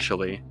were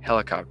actually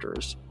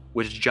helicopters,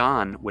 which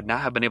John would not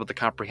have been able to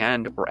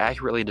comprehend or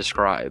accurately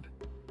describe.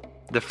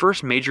 The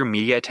first major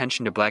media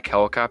attention to black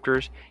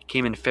helicopters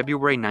came in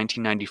February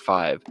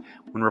 1995,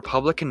 when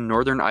Republican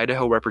Northern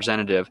Idaho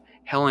Representative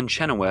Helen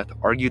Chenoweth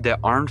argued that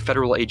armed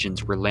federal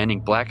agents were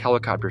landing black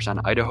helicopters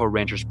on Idaho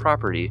ranchers'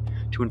 property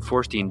to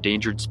enforce the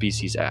Endangered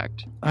Species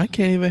Act. I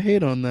can't even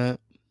hate on that.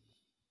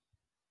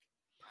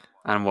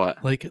 On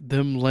what? Like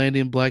them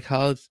landing black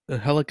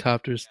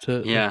helicopters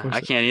to... Yeah,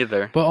 I can't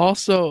either. But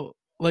also,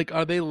 like,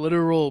 are they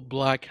literal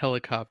black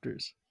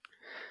helicopters?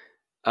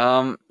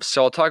 So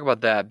I'll talk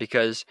about that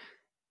because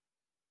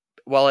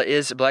while it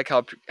is black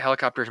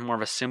helicopter is more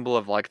of a symbol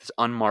of like this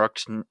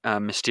unmarked,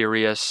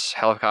 mysterious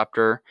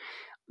helicopter,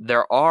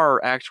 there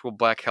are actual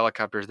black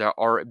helicopters that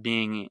are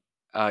being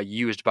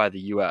used by the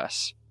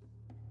U.S.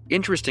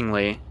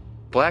 Interestingly,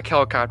 black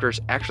helicopters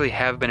actually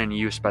have been in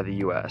use by the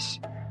U.S.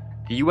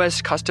 The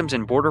U.S. Customs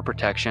and Border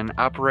Protection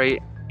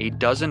operate a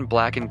dozen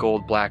black and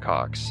gold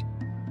Blackhawks.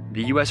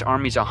 The U.S.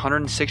 Army's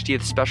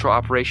 160th Special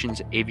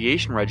Operations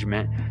Aviation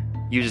Regiment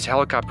uses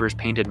helicopters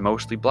painted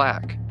mostly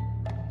black.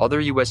 Other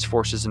U.S.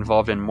 forces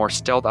involved in more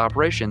stealth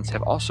operations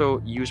have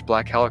also used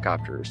black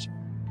helicopters.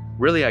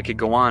 Really, I could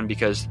go on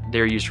because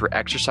they're used for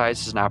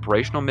exercises and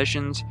operational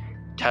missions,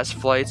 test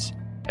flights,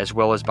 as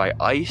well as by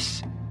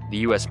ICE, the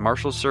U.S.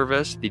 Marshals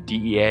Service, the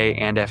DEA,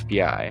 and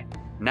FBI.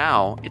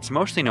 Now, it's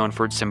mostly known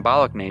for its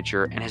symbolic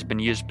nature and has been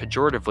used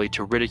pejoratively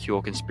to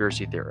ridicule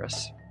conspiracy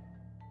theorists.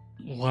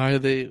 How do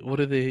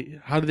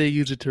they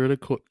use it to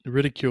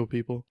ridicule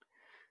people?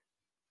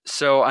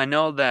 So I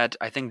know that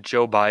I think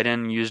Joe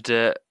Biden used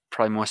it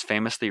probably most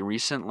famously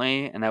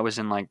recently, and that was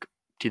in like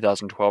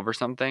 2012 or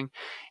something.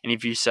 And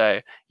if you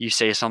say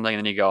something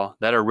and then you go,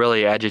 that'll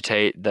really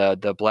agitate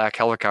the black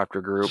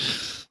helicopter group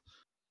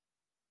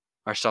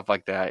or stuff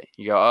like that.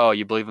 You go, oh,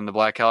 you believe in the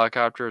black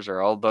helicopters,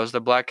 or all those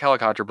the black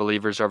helicopter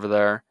believers over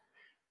there.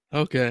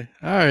 Okay,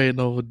 all right,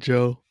 no,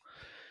 Joe.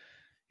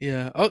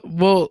 Yeah,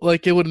 well,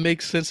 like it would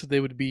make sense that they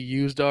would be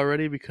used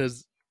already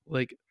because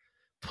like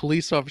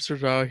police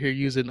officers are out here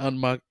using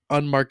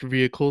unmarked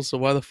vehicles. So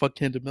why the fuck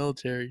can't the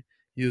military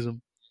use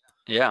them?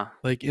 Yeah,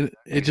 Like it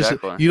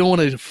exactly. just you don't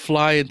want to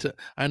fly into.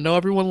 I know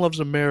everyone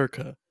loves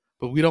America,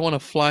 but we don't want to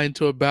fly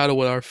into a battle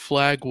with our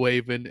flag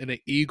waving and an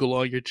eagle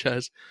on your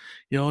chest.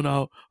 You know,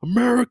 now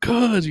America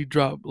as you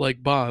drop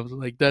like bombs.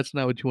 Like that's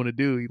not what you want to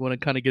do. You want to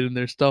kind of get in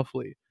there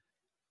stuffly.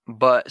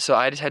 But so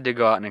I just had to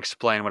go out and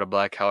explain what a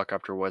black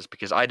helicopter was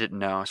because I didn't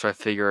know. So I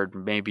figured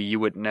maybe you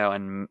wouldn't know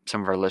and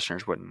some of our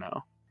listeners wouldn't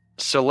know.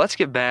 So let's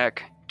get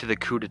back to the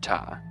coup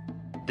d'etat.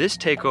 This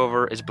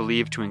takeover is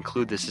believed to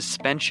include the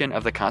suspension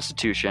of the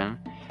Constitution,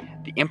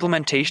 the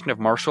implementation of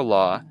martial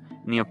law,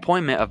 and the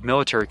appointment of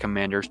military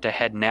commanders to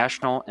head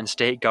national and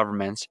state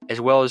governments,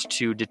 as well as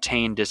to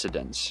detain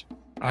dissidents.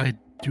 I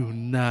do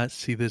not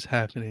see this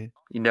happening.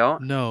 You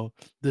don't? No.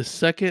 The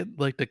second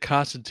like the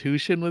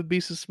Constitution would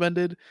be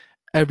suspended,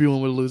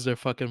 everyone would lose their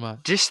fucking mind.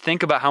 Just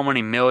think about how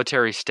many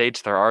military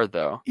states there are,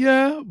 though.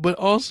 Yeah, but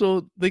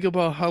also think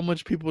about how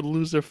much people would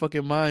lose their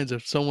fucking minds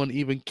if someone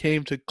even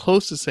came to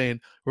close to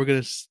saying we're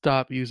gonna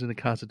stop using the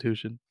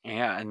Constitution.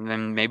 Yeah, and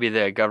then maybe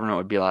the government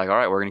would be like, all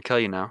right, we're going to kill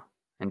you now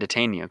and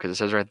detain you, because it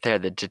says right there,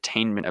 the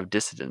detainment of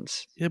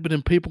dissidents. Yeah, but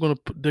then people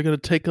they're gonna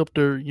take up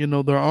their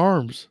their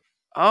arms.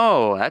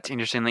 Oh, that's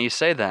interesting that you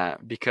say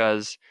that,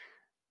 because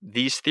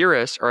these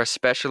theorists are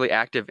especially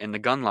active in the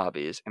gun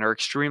lobbies and are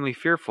extremely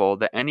fearful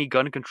that any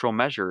gun control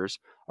measures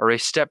are a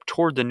step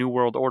toward the New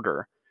World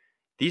Order.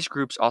 These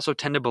groups also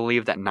tend to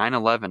believe that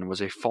 9/11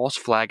 was a false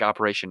flag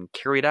operation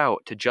carried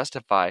out to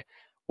justify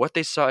what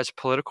they saw as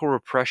political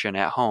repression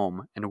at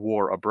home and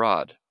war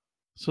abroad.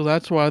 So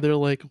that's why they're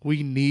like,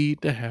 we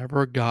need to have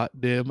our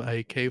goddamn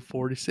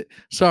AK-47.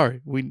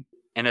 Sorry,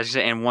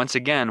 And once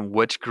again,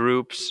 what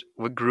group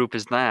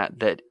is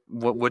that?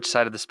 Which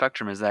side of the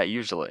spectrum is that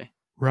usually?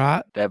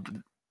 right?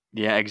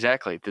 Yeah,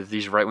 exactly.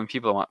 These right-wing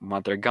people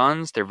want their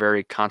guns. They're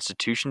very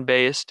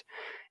constitution-based,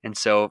 and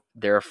so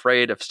they're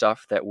afraid of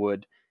stuff that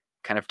would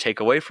kind of take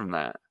away from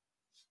that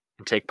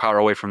and take power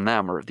away from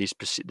them, or this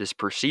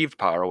perceived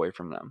power away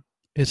from them.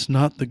 It's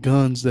not the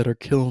guns that are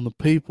killing the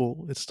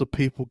people. It's the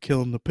people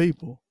killing the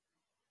people.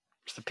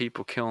 It's the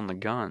people killing the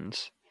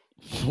guns.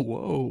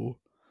 Whoa.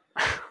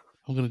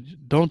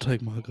 Don't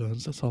take my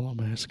guns. That's all I'm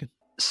asking.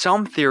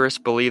 Some theorists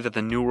believe that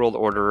the New World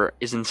Order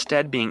is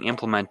instead being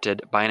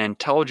implemented by an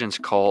intelligence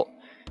cult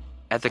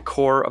at the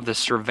core of the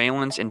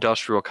surveillance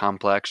industrial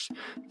complex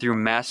through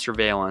mass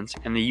surveillance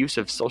and the use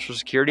of social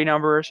security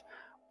numbers,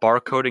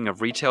 barcoding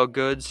of retail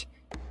goods,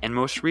 and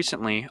most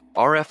recently,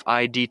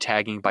 RFID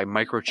tagging by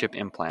microchip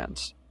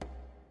implants.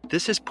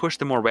 This has pushed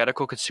the more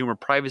radical consumer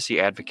privacy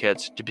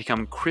advocates to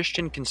become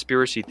Christian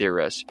conspiracy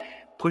theorists,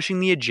 pushing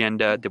the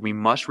agenda that we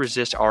must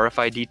resist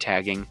RFID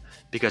tagging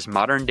because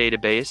modern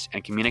database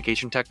and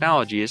communication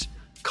technologies,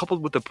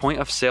 coupled with the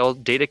point-of-sale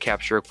data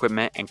capture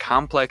equipment and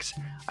complex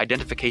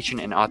identification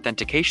and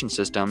authentication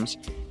systems,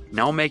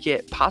 now make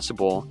it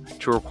possible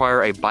to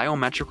require a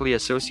biometrically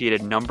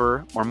associated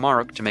number or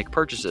mark to make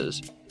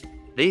purchases.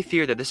 They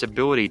fear that this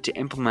ability to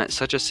implement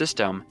such a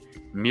system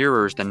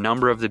mirrors the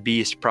number of the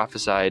beast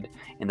prophesied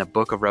in the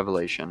book of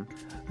Revelation.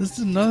 This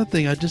is another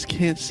thing. I just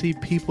can't see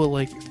people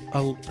like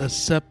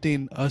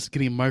accepting us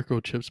getting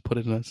microchips put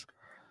in us.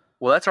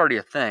 Well, that's already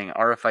a thing.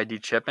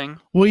 RFID chipping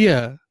Well,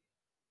 yeah.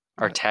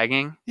 or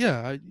tagging.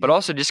 Yeah. But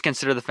also just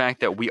consider the fact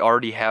that we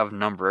already have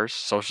numbers,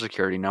 social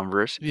security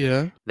numbers.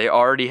 Yeah. They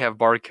already have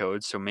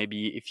barcodes, so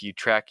maybe if you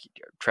track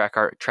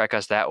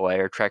us that way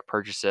or track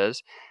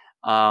purchases.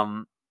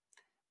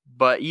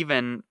 But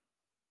even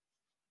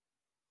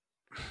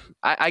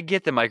I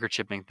get the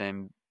microchipping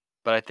thing,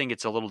 but I think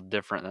it's a little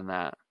different than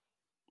that.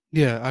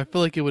 Yeah, I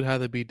feel like it would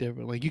have to be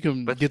different. Like you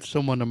can But get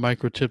someone to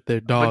microchip their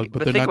dog, but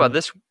but they're think not about gonna.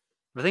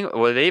 this.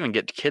 Well, they even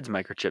get kids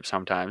microchips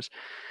sometimes.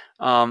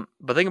 But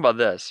think about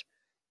this.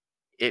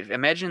 If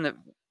imagine that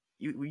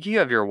you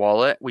have your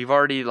wallet. We've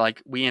already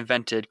we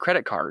invented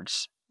credit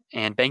cards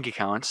and bank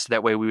accounts.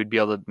 That way we would be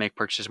able to make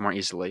purchases more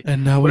easily.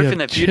 And now What we if in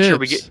have the future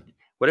we get chips.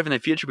 what if in the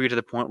future we get to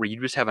the point where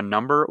you just have a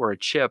number or a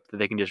chip that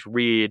they can just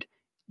read,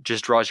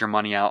 just draws your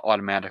money out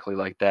automatically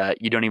like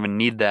that. You don't even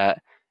need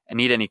that and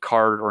need any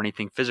card or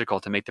anything physical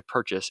to make the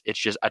purchase. It's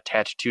just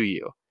attached to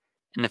you.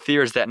 And the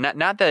fear is that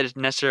not that it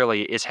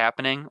necessarily is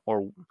happening,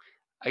 or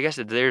I guess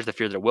there's the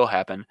fear that it will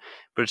happen,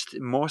 but it's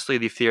mostly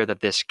the fear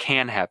that this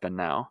can happen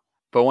now.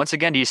 But once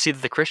again, do you see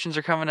that the Christians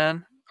are coming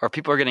in? Or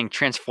people are getting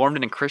transformed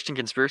into Christian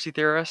conspiracy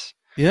theorists?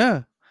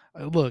 Yeah.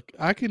 Look,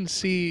 I can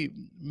see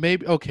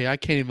maybe okay, I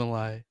can't even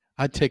lie.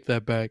 I take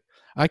that back.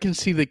 I can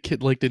see the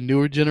kid like the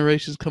newer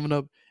generations coming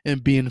up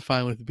and being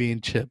fine with being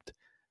chipped.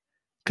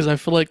 Cuz I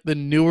feel like the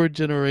newer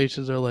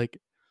generations are like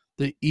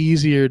the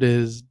easier it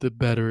is, the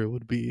better it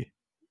would be.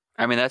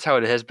 I mean, that's how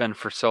it has been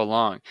for so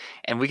long.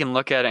 And we can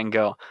look at it and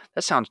go,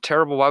 that sounds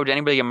terrible. Why would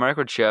anybody get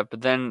microchip?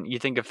 But then you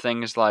think of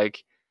things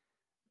like,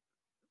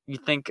 you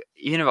think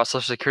even about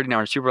Social Security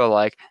numbers, people are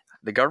like,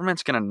 the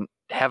government's going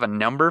to have a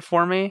number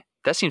for me?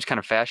 That seems kind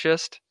of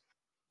fascist.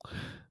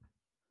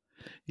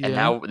 And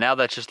Yeah. now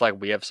that's just like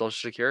we have Social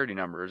Security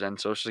numbers and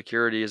Social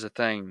Security is a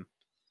thing.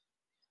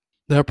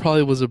 That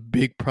probably was a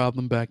big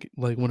problem back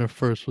like when it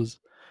first was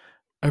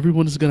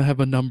everyone is going to have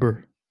a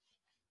number.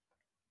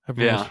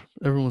 Everyone's Yeah.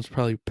 everyone's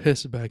probably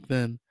pissed back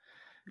then.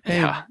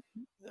 Hey, Yeah.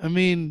 I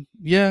mean,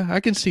 yeah, I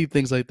can see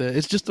things like that.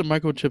 It's just the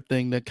microchip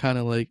thing that kind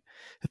of like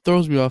it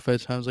throws me off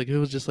at times. Like if it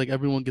was just like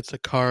everyone gets a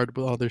card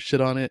with all their shit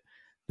on it,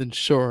 then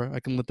sure, I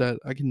can let that.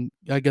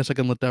 I guess I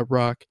can let that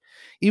rock,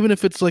 even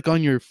if it's like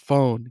on your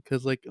phone,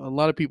 because like a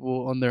lot of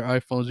people on their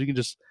iPhones, you can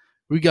just.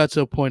 We got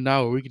to a point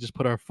now where we can just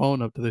put our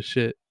phone up to the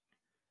shit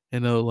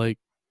and it'll like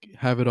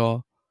have it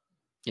all.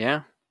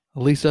 Yeah.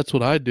 At least that's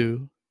what I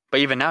do. But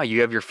even now,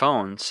 you have your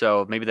phone,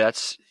 so maybe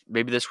this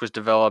was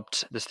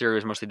developed. This theory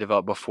was mostly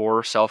developed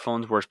before cell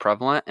phones were as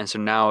prevalent, and so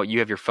now you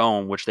have your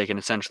phone, which they can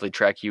essentially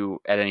track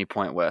you at any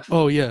point with.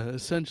 Oh yeah,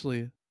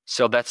 essentially.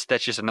 So that's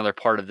just another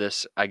part of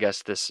this, I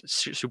guess, this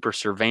super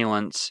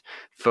surveillance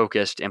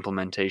focused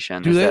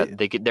implementation Do is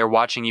they? that they're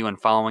watching you and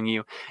following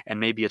you, and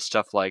maybe it's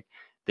stuff like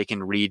they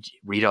can read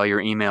all your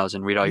emails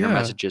and read all your Yeah,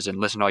 messages and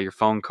listen to all your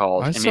phone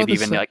calls I and saw maybe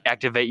this. even like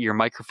activate your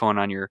microphone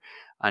on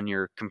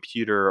your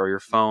computer or your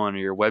phone or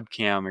your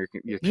webcam or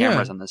your Yeah,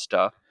 cameras on this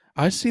stuff.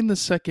 I seen the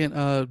second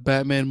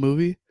Batman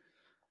movie.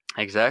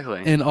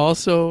 Exactly. And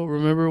also,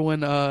 remember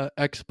when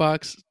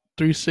Xbox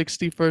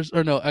 360 first,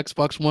 or no,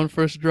 Xbox One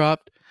first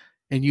dropped,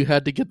 and you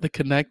had to get the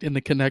Connect, and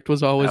the Connect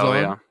was always Oh on.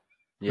 yeah.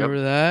 Yep.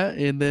 Remember that?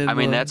 And I then,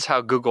 mean, that's how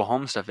Google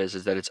Home stuff is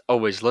that it's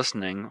always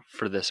listening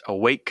for this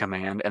awake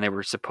command, and they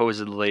were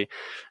supposedly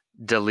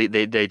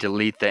they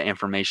delete the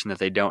information that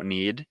they don't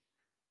need,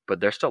 but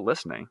they're still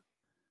listening.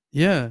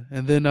 yeah,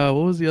 and then what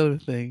was the other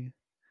thing?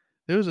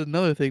 There was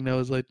another thing that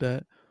was like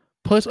that.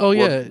 Plus, oh Well,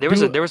 yeah, do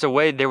there was a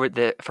way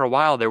for a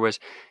while there was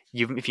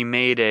you if you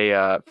made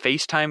a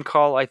FaceTime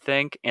call, I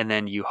think, and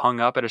then you hung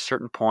up at a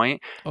certain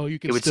point, oh you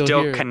can it would still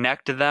still hear it.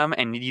 connect to them,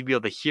 and you'd be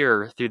able to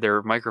hear through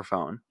their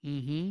microphone.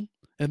 Mm-hmm.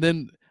 And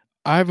then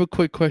I have a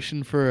quick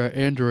question for an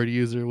Android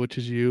user, which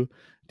is you.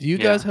 Do you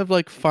guys Yeah. have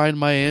like Find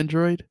My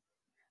Android?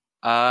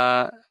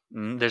 Uh,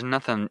 there's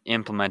nothing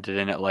implemented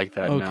in it like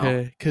that. No.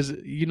 Okay, because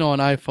on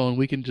iPhone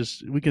we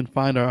can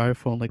find our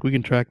iPhone, like we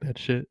can track that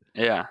shit.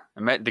 Yeah,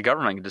 the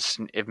government can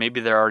just if maybe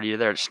they're already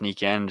there,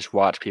 sneak in, just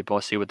watch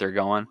people, see what they're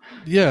going.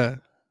 Yeah,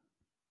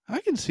 I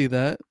can see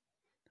that.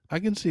 I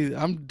can see.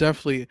 I'm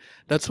definitely.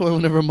 That's why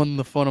whenever I'm on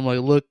the phone, I'm like,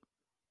 look,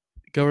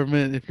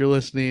 government, if you're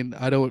listening,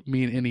 I don't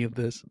mean any of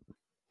this.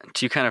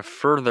 To kind of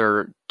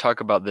further talk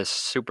about this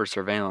super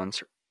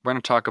surveillance, we're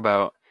going to talk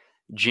about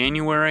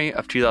January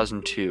of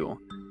 2002,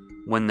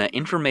 when the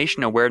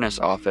Information Awareness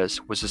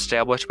Office was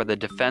established by the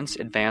Defense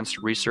Advanced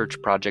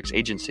Research Projects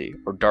Agency,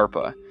 or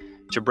DARPA,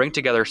 to bring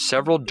together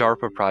several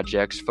DARPA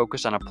projects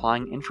focused on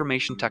applying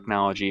information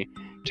technology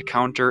to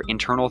counter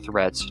internal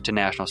threats to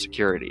national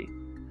security.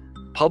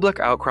 Public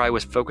outcry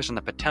was focused on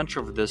the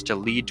potential for this to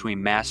lead to a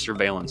mass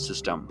surveillance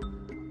system.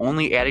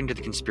 Only adding to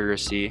the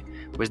conspiracy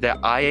was that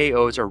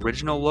IAO's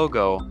original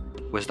logo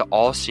was the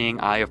all-seeing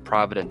eye of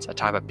providence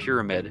atop a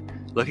pyramid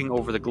looking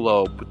over the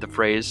globe with the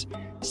phrase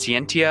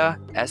Scientia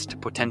est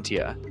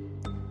potentia,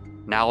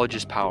 knowledge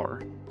is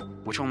power,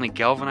 which only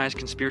galvanized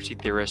conspiracy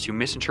theorists who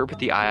misinterpret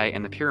the eye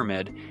and the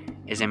pyramid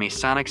as a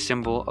Masonic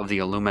symbol of the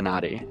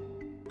Illuminati.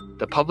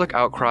 The public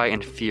outcry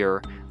and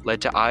fear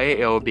led to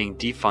IAO being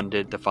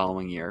defunded the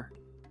following year.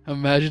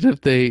 Imagine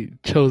if they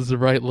chose the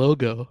right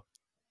logo.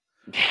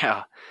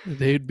 Yeah.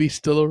 They'd be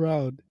still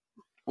around.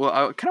 Well,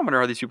 I kind of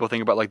wonder how these people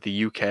think about like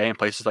the UK and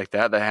places like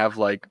that have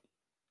like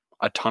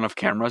a ton of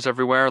cameras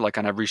everywhere. Like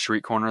on every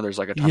street corner, there's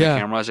like a ton Yeah. of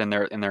cameras in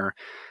their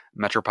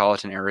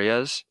metropolitan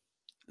areas.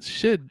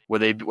 Shit.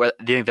 Do you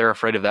think they're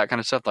afraid of that kind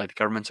of stuff? Like the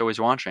government's always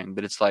watching,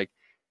 but it's like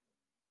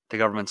the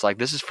government's like,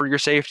 this is for your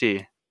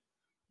safety.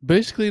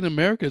 Basically, in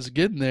America, it's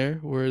getting there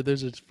where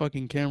there's a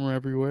fucking camera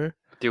everywhere.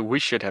 Dude, we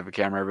should have a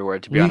camera everywhere.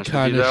 To be We honest with you,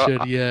 kind of though,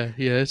 should, yeah.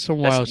 It's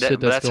some that's wild shit that,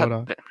 but that's that's how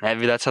going on.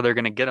 maybe that's how they're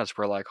gonna get us.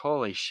 We're like,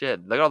 holy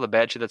shit, look at all the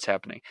bad shit that's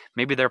happening.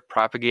 Maybe they're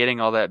propagating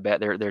all that bad.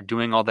 They're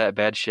doing all that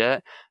bad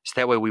shit. So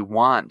that way, we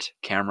want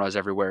cameras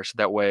everywhere. So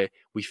that way,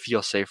 we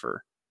feel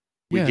safer.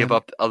 We Yeah, give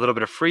up a little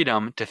bit of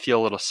freedom to feel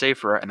a little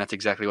safer, and that's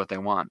exactly what they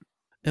want.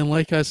 and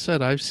like I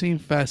said, I've seen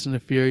Fast and the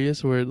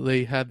Furious where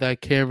they had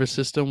that camera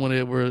system when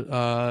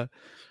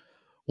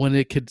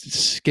it could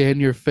scan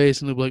your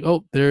face and they'd be like,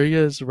 "Oh, there he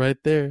is, right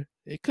there."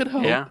 It could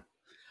help. Yeah.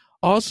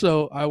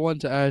 Also, I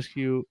want to ask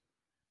you,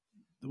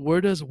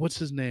 what's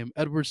his name,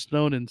 Edward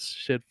Snowden's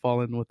shit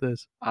fall in with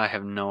this? I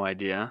have no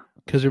idea.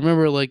 Because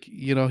remember, like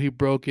he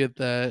broke it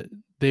that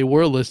they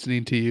were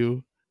listening to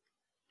you.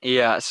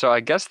 Yeah, so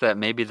I guess that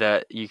maybe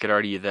that you could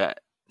argue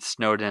that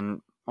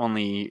Snowden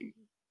only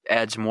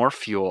adds more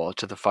fuel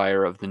to the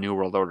fire of the New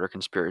World Order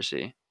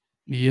conspiracy.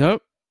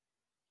 Yep.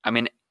 I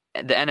mean,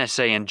 the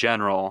NSA in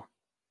general,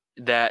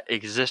 that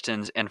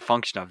existence and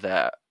function of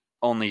that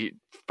only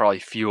probably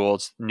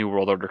fuels New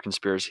World Order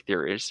conspiracy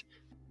theories.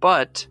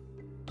 But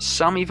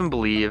some even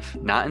believe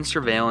not in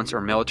surveillance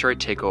or military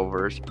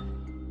takeovers,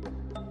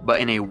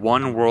 but in a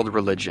one world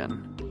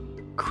religion.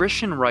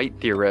 Christian right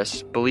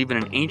theorists believe in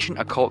an ancient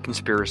occult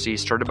conspiracy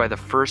started by the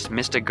first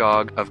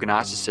mystagogue of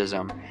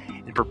Gnosticism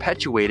and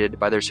perpetuated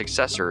by their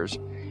successors,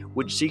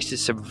 which seeks to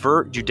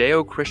subvert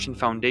Judeo-Christian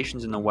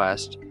foundations in the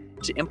West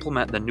to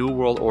implement the New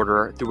World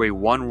Order through a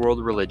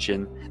one-world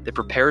religion that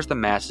prepares the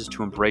masses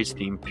to embrace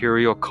the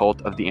imperial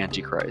cult of the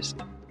Antichrist.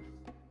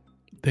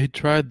 They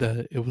tried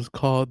that. It was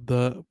called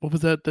what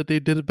was that they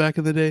did it back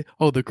in the day?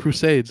 Oh, the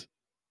Crusades.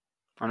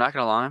 I'm not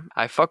gonna lie,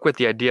 I fuck with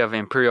the idea of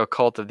imperial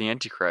cult of the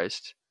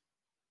Antichrist.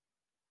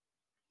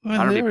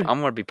 I'm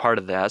gonna be part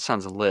of that. That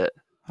sounds lit.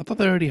 I thought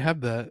they already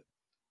have that.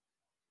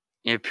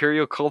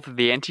 Imperial cult of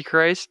the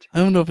Antichrist? I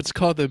don't know if it's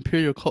called the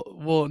Imperial Cult.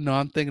 Well, no,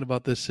 I'm thinking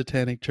about the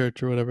Satanic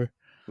Church or whatever.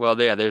 Well,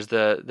 yeah, there's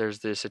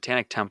the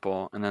Satanic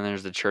Temple, and then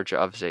there's the Church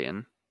of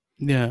Satan.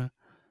 Yeah,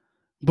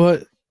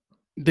 but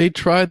they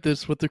tried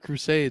this with the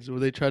Crusades, where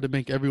they tried to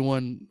make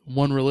everyone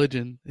one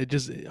religion. I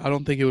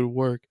don't think it would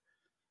work.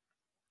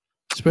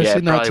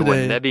 Especially not today.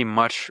 Wouldn't. That'd be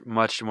much,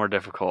 much more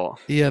difficult.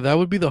 Yeah, that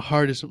would be the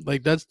hardest.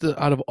 Like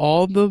out of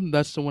all of them,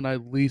 that's the one I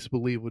least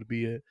believe would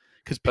be it.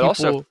 Because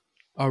people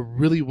are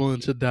really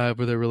willing to die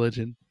for their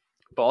religion.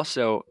 But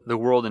also, the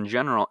world in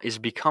general is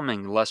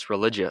becoming less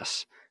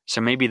religious. So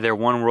maybe their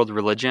one world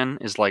religion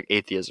is like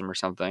atheism or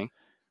something.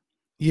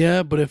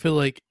 Yeah, but I feel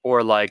like...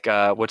 Or like,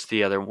 what's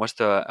the other?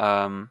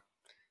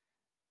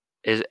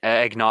 Is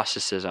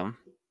agnosticism.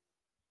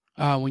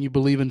 When you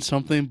believe in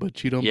something,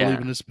 but you don't believe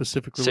in a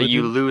specific religion.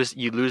 So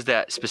you lose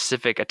that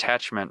specific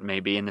attachment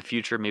maybe in the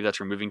future. Maybe that's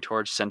what we're moving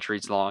towards,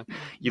 centuries long.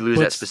 You lose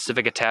that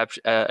specific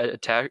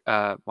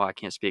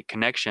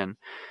connection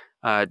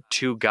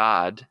to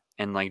God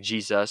and like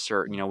Jesus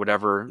or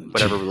whatever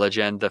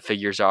religion the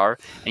figures are,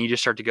 and you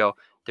just start to go,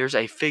 there's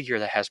a figure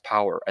that has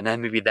power, and then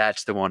maybe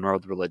that's the one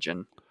world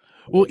religion.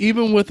 Well,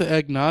 even with the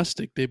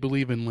agnostic, they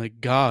believe in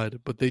like God,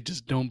 but they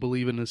just don't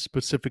believe in a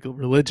specific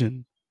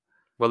religion.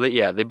 Well,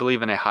 they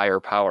believe in a higher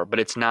power, but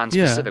it's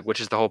non-specific,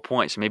 which is the whole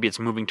point. So maybe it's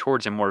moving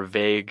towards a more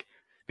vague.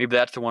 Maybe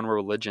that's the one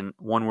world religion.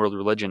 One world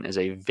religion is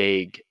a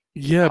vague.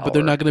 Yeah, power. But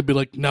they're not going to be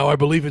like, "No, I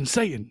believe in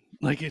Satan."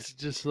 Like it's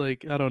just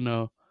like I don't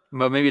know.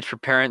 But maybe it's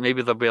preparing.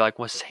 Maybe they'll be like,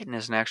 "Well, Satan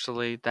isn't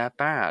actually that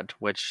bad,"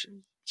 which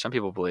some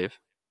people believe.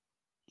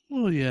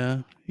 Well,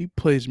 yeah, he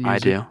plays music. I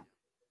do.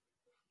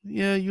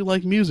 Yeah, you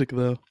like music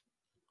though.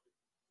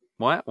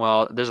 What?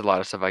 Well, there's a lot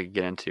of stuff I could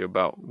get into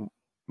about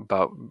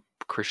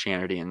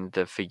Christianity and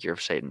the figure of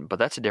Satan, but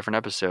that's a different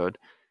episode.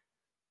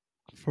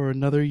 For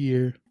another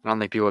year. I don't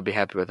think people would be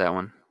happy with that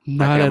one.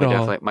 Not at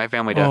all. My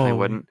family definitely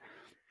wouldn't.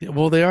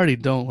 Well, they already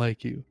don't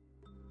like you.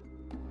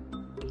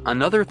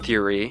 Another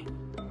theory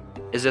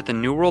is that the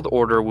New World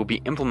Order will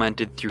be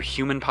implemented through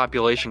human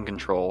population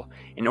control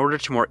in order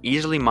to more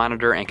easily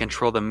monitor and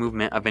control the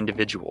movement of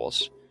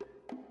individuals.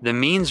 The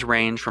means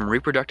range from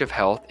reproductive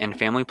health and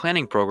family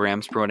planning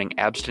programs promoting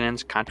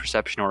abstinence,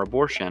 contraception, or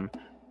abortion,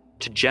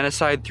 to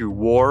genocide through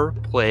war,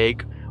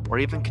 plague, or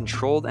even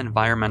controlled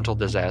environmental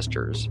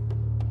disasters.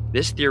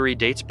 This theory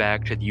dates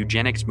back to the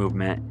eugenics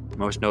movement,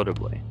 most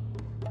notably.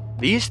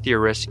 These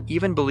theorists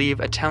even believe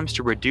attempts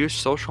to reduce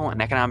social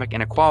and economic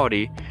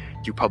inequality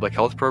through public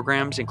health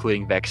programs,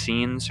 including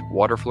vaccines,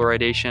 water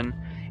fluoridation,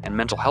 and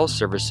mental health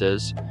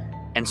services,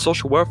 and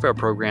social welfare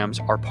programs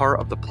are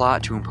part of the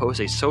plot to impose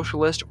a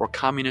socialist or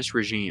communist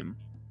regime.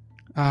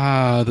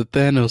 Ah, the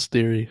Thanos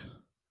theory.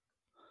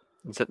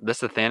 That's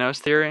the Thanos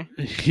theory?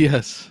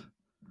 Yes.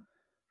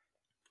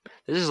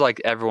 This is like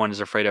everyone is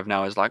afraid of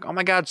now. Is like, oh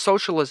my God,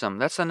 socialism.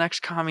 That's the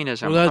next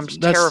communism. I'm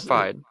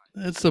terrified.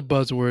 That's the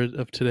buzzword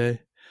of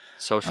today.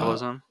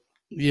 Socialism?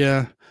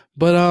 Yeah.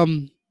 But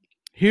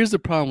here's the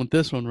problem with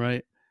this one,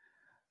 right?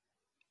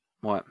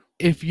 What?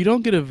 If you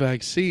don't get a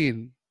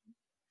vaccine,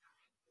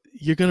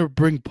 you're going to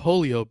bring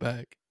polio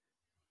back.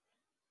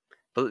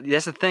 But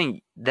that's the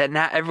thing. That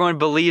not everyone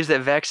believes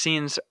that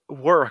vaccines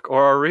work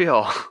or are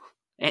real.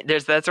 And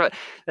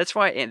that's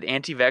why the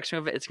anti-vax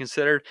movement is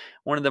considered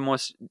one of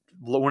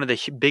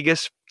the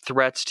biggest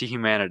threats to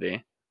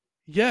humanity.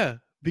 Yeah,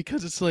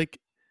 because it's like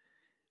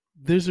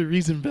there's a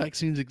reason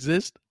vaccines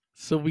exist,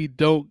 so we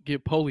don't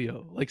get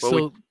polio. Like, Well,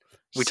 so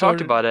we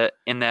talked about it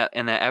in that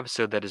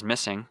episode that is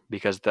missing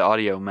because the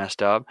audio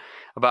messed up,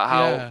 about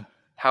Yeah,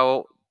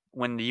 how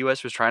when the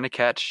U.S. was trying to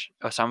catch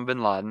Osama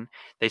bin Laden,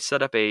 they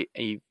set up a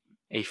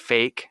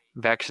fake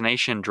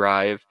vaccination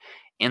drive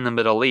in the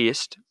Middle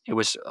East. It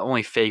was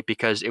only fake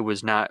because it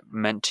was not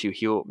meant to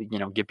heal,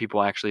 give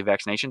people actually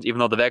vaccinations, even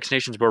though the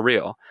vaccinations were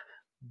real.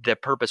 The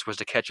purpose was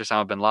to catch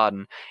Osama bin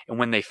Laden. And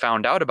when they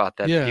found out about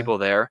that, the yeah, people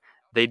there,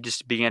 they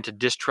just began to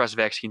distrust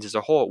vaccines as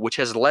a whole, which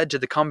has led to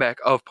the comeback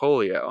of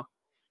polio.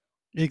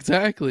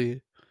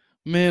 exactly.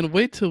 Man,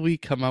 wait till we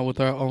come out with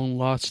our own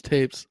lost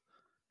tapes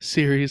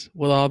series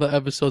with all the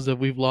episodes that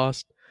we've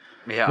lost.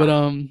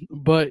 Yeah.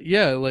 But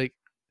yeah, like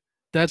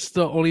that's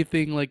the only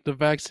thing. Like the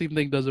vaccine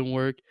thing doesn't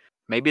work.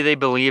 Maybe they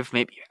believe,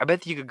 I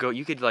bet you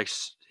could like,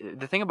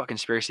 the thing about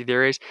conspiracy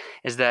theories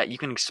is that you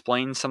can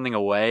explain something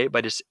away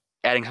by just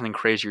adding something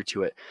crazier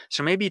to it.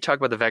 So maybe you talk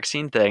about the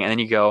vaccine thing and then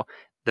you go,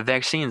 the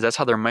vaccines, that's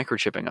how they're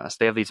microchipping us.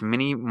 They have these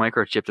mini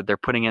microchip that they're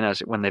putting in us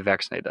when they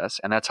vaccinate us,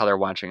 and that's how they're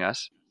watching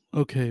us.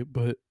 Okay,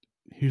 but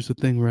here's the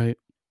thing, right?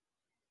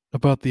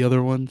 About the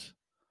other ones,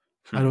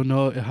 I don't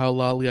know how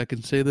loudly I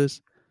can say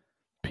this.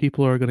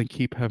 People are gonna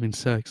keep having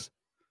sex.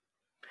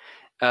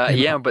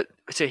 Yeah, but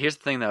so here's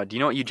the thing though. Do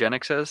you know what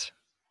eugenics is?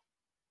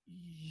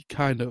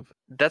 Kind of.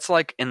 That's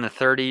like in the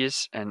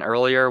 30s and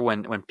earlier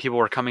when people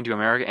were coming to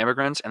America,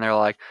 immigrants, and they're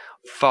like,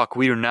 fuck,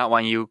 we do not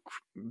want you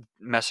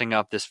messing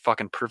up this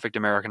fucking perfect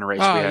American race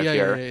we have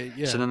here.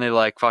 Yeah. So then they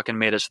like fucking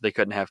made it so they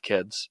couldn't have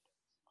kids.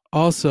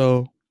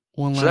 Also,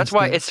 one last So that's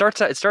why thing. it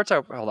starts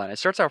out hold on, it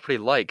starts out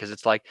pretty light because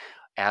it's like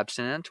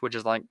abstinent, which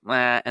is like,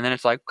 and then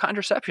it's like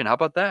contraception. How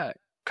about that?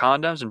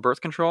 Condoms and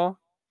birth control,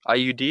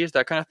 IUDs,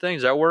 that kind of thing.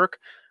 Does that work?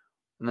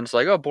 And then it's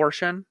like, oh,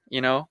 abortion,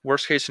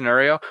 worst case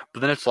scenario.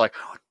 But then it's like,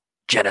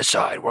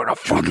 genocide. We're gonna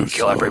fucking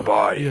kill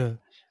everybody. Yeah.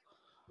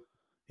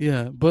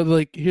 Yeah, but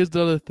like, here's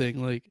the other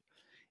thing. Like,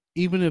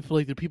 even if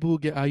like the people who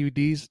get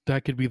IUDs,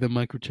 that could be them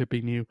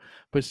microchipping you.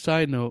 But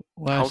side note,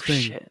 last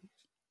thing. Shit.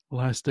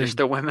 Last thing. Just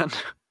the women.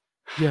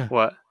 Yeah.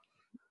 What?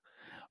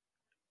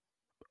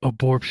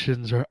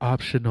 Abortions are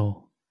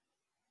optional.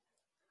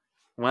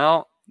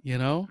 Well,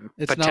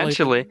 it's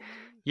potentially. Not like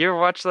you ever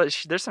watch that?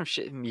 There's some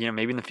shit.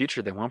 Maybe in the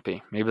future they won't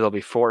be. Maybe they'll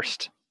be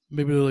forced.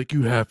 Maybe they're like,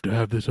 you have to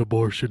have this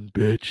abortion,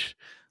 bitch.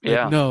 Like,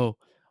 yeah. No,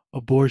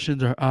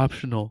 abortions are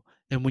optional.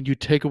 And when you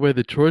take away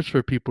the choice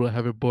for people to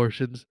have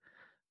abortions,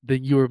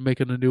 then you are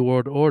making a new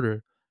world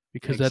order,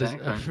 because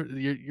exactly. that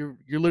is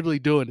you're literally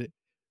doing it.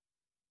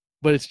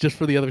 But it's just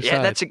for the other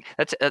side.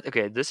 That's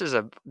okay. This is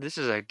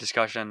a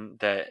discussion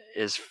that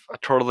is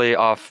totally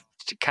off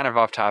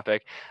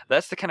topic.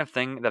 That's the kind of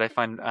thing that I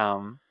find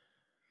and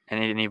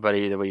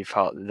anybody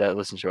that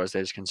listens to us that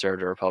is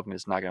conservative or Republican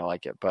is not going to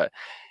like it. But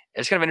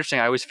it's kind of interesting.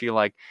 I always feel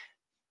like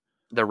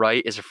the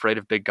right is afraid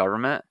of big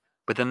government,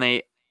 but then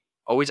they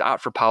always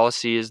opt for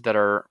policies that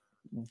are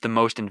the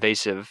most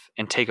invasive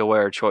and take away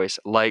our choice,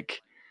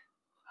 like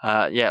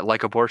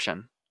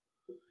abortion.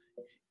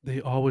 They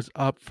always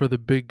opt for the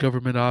big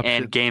government option.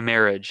 And gay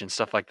marriage and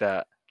stuff like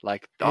that.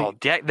 Like,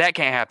 that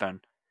can't happen.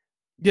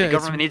 Yeah,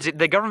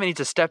 the government needs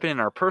to step in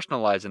our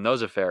personal lives in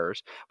those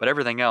affairs, but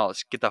everything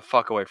else, get the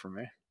fuck away from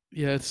me.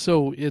 Yeah,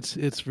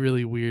 it's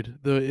really weird.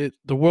 The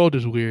world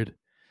is weird.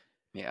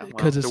 Yeah,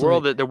 because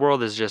the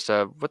world is just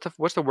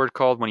what's the word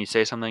called when you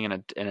say something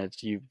and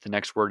the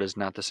next word is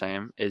not the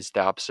same, is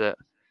the opposite.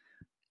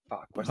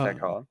 Fuck, what's that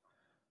called?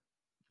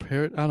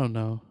 I don't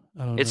know.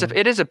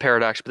 It is a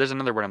paradox, but there's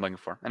another word I'm looking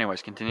for.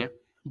 Anyways, continue.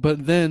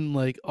 But then,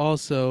 like,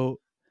 also,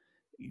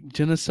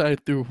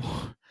 genocide through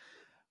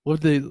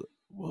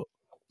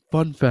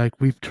fun fact,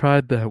 we've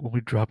tried that when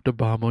we dropped a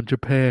bomb on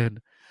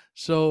Japan.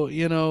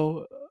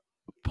 So,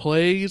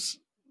 plagues,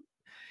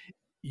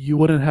 you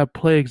wouldn't have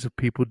plagues if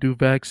people do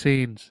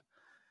vaccines.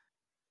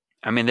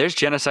 I mean, there's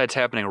genocides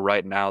happening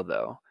right now,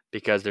 though,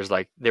 because there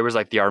was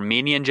the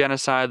Armenian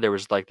genocide. There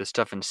was like the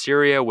stuff in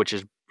Syria, which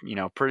is,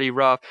 pretty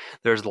rough.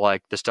 There's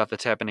like the stuff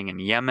that's happening in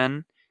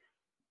Yemen.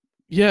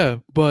 Yeah,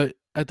 but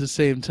at the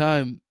same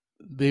time,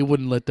 they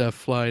wouldn't let that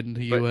fly in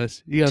the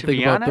U.S. You gotta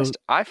think about those.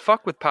 I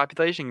fuck with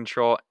population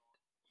control.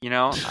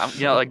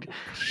 Like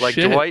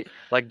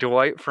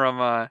Dwight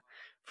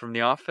from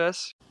The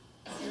Office.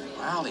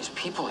 Why are all these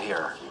people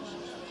here?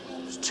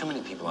 There's too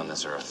many people on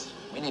this earth.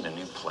 We need a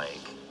new plague.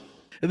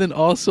 And then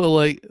also,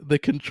 like, the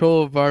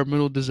control of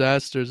environmental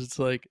disasters. It's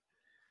like,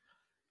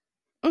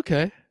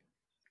 okay,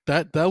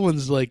 that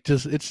one's like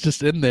it's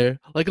just in there.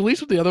 Like, at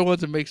least with the other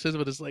ones, it makes sense.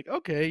 But it's like,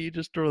 okay, you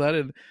just throw that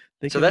in.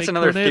 So that's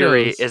another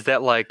theory. Is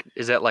that like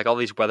all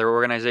these weather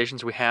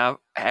organizations we have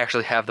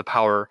actually have the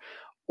power,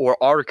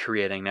 or are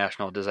creating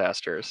national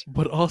disasters?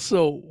 But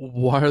also,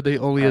 why are they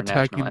only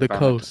attacking the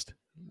coast?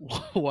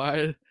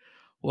 Why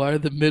are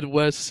the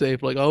Midwest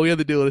safe? Like, all we have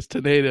to deal with is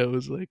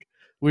tornadoes. Like,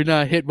 we're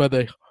not hit by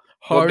the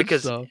hard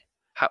stuff.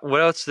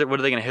 What else? What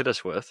are they going to hit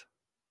us with?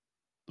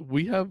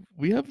 We have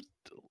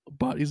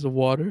bodies of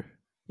water.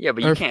 Yeah,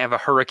 but you can't have a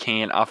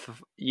hurricane off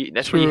of...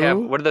 that's what you have...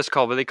 What are those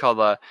called? What do they call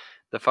the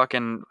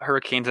fucking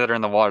hurricanes that are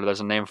in the water?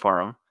 There's a name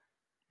for them.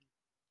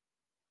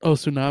 Oh,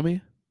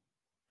 tsunami?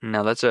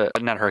 No, that's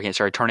not a hurricane.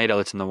 Sorry, tornado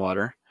that's in the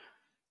water.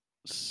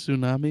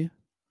 Tsunami?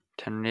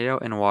 Tornado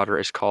in water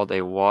is called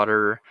a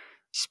water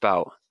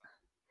spout.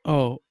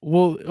 Oh,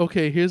 well,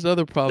 okay, here's the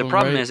other problem. The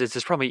problem right? is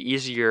it's probably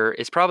easier.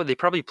 They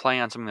probably play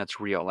on something that's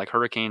real. Like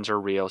hurricanes are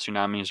real,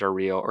 tsunamis are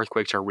real,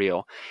 earthquakes are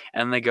real.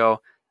 And they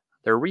go,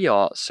 they're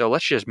real, so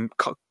let's just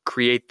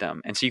create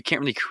them. And so you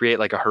can't really create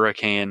like a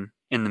hurricane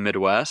in the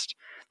Midwest.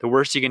 The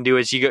worst you can do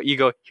is you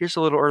go, here's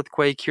a little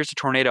earthquake, here's a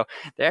tornado.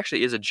 There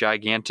actually is a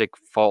gigantic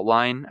fault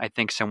line, I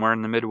think, somewhere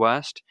in the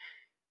Midwest.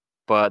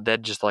 But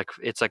that just like,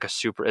 it's like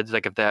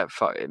if that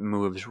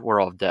moves,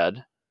 we're all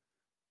dead.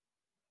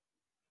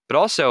 But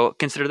also,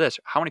 consider this.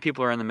 How many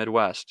people are in the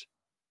Midwest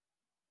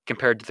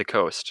compared to the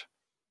coast?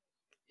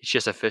 It's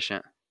just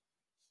efficient.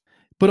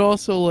 But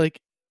also, like,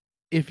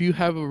 if you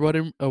have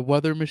a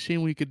weather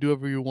machine where you could do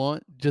whatever you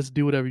want, just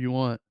do whatever you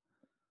want.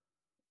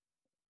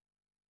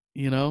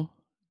 You know?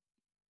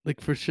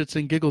 Like, for shits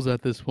and giggles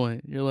at this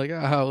point. You're like,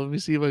 let me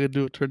see if I could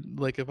do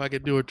if I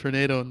could do a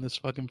tornado in this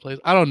fucking place.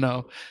 I don't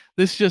know.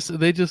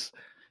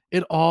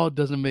 It all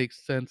doesn't make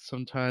sense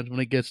sometimes when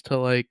it gets to,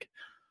 like,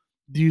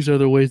 these are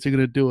the ways they're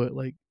going to do it.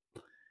 Like,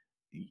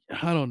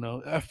 I don't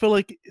know. I feel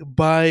like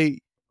by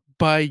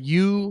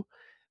you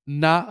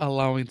not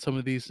allowing some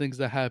of these things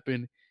to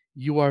happen,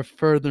 you are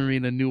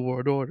furthering a new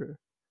world order.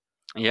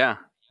 Yeah.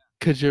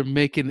 Because you're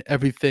making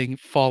everything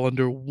fall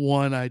under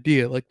one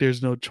idea. Like,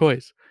 there's no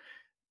choice.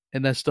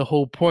 And that's the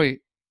whole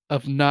point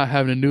of not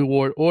having a new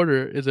world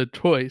order is a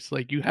choice.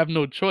 Like, you have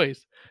no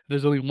choice.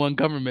 There's only one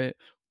government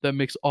that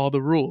makes all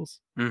the rules.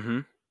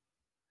 Mm-hmm.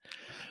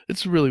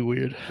 It's really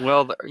weird.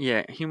 Well,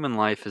 yeah, human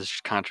life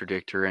is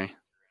contradictory.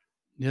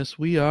 Yes,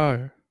 we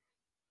are.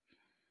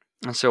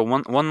 And so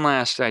one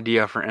last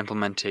idea for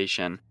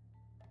implementation.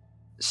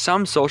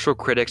 Some social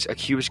critics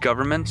accuse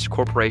governments,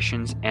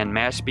 corporations, and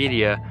mass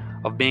media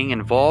of being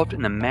involved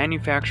in the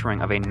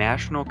manufacturing of a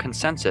national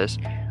consensus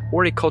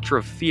or a culture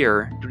of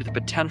fear due to the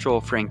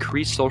potential for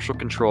increased social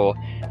control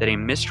that a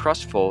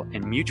mistrustful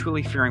and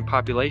mutually fearing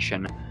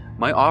population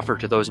might offer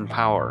to those in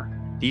power.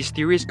 These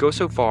theories go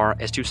so far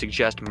as to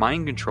suggest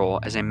mind control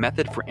as a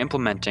method for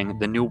implementing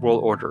the New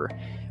World Order,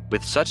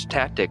 with such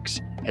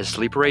tactics as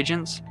sleeper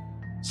agents,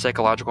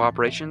 psychological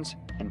operations,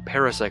 and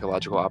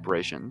parapsychological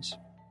operations.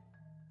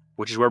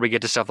 Which is where we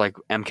get to stuff like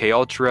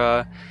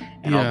MKUltra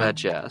and all that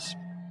jazz.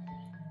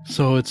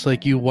 So it's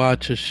like you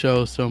watch a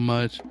show so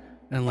much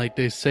and like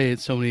they say it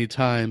so many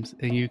times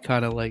and you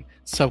kind of like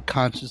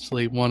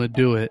subconsciously want to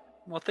do it.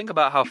 Well, think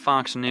about how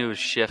Fox News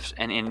shifts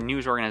and in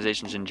news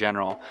organizations in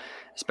general,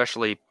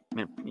 especially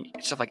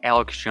stuff like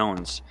Alex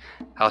Jones,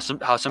 how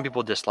some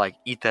people just like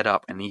eat that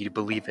up and you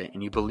believe it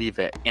and you believe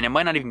it. And it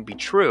might not even be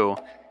true,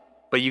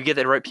 but you get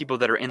the right people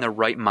that are in the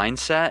right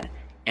mindset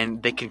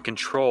and they can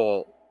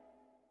control,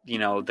 you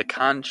know, the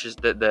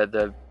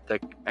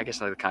I guess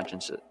not the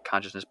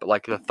consciousness, but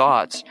like the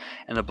thoughts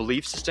and the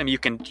belief system. You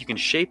can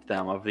shape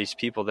them of these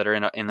people that are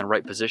in the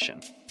right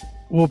position.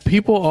 Well,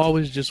 people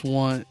always just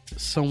want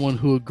someone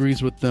who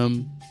agrees with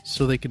them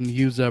so they can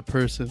use that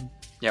person.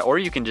 Yeah, or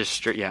you can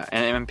just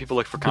and people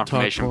look for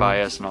confirmation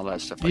bias and all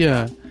that stuff. Like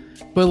that.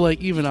 But like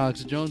even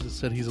Alex Jones has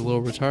said he's a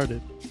little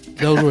retarded.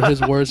 Those were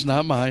his words,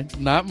 not mine.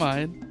 Not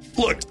mine.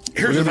 Look,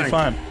 here's the thing.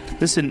 Fine.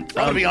 Listen, I'm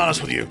gonna be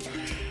honest with you.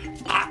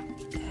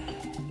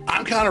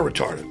 I'm kind of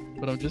retarded.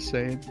 But I'm just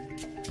saying.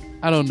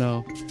 I don't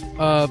know.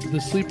 The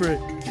sleeper,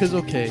 because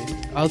okay,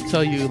 I'll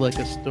tell you like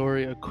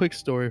a quick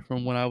story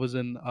from when I was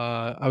in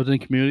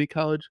community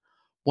college.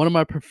 One of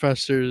my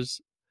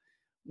professors,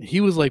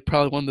 he was like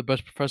probably one of the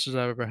best professors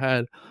I've ever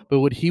had. But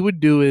what he would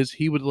do is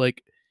he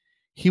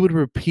would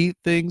repeat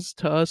things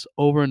to us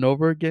over and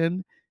over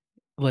again,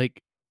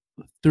 like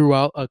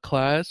throughout a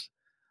class.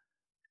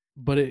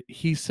 But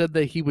he said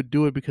that he would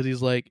do it because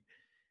he's like,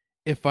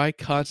 if I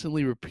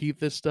constantly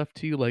repeat this stuff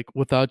to you, like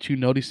without you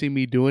noticing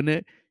me doing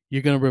it,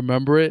 you're going to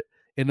remember it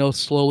and it'll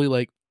slowly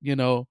like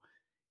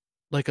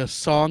a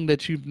song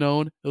that you've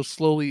known, it'll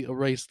slowly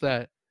erase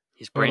that.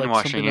 He's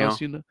brainwashing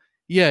you.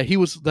 Yeah,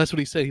 that's what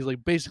he said. He's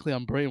like, basically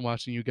I'm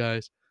brainwashing you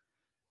guys.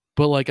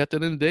 But like at the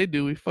end of the day,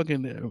 dude,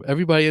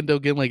 everybody ended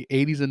up getting like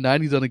 80s and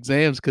 90s on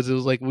exams because it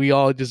was like we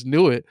all just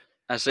knew it.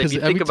 I say if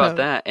you think about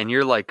that and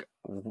you're like,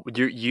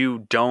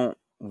 you don't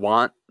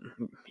want,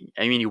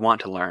 you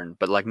want to learn,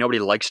 but like nobody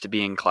likes to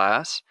be in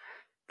class.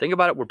 Think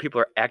about it where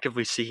people are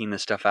actively seeking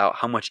this stuff out,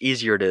 how much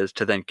easier it is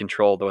to then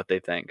control what they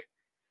think.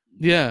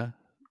 Yeah.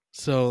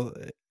 So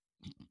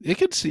I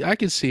can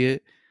see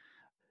it.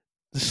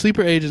 The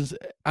sleeper agents,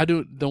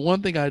 the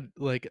one thing I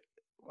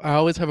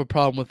always have a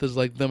problem with is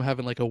like them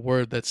having like a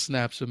word that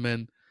snaps them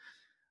in.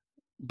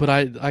 But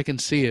I can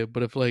see it.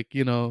 But if like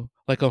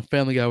on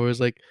Family Guy where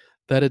it's like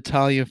that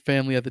Italian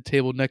family at the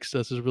table next to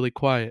us is really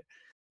quiet.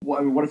 Well,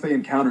 I mean, what if they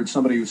encountered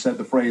somebody who said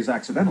the phrase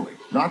accidentally?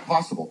 Not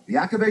possible. The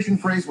activation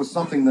phrase was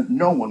something that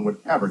no one would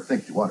ever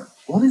think to utter.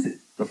 What is it?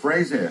 The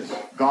phrase is,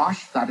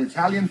 gosh, that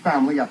Italian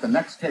family at the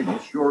next table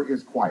sure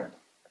is quiet.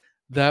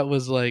 that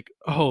was like,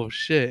 oh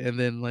shit, and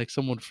then like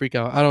someone freak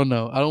out. I don't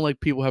know. I don't like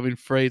people having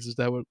phrases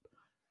that would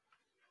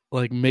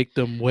like make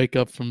them wake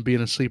up from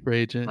being a sleeper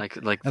agent. Like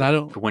and I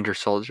don't. the Winter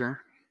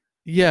Soldier,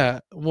 Yeah,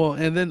 well,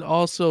 and then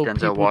also Denzel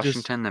people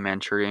Washington, the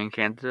Manchurian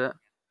Candidate.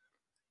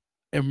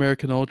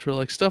 American Ultra,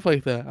 like stuff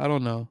like that. I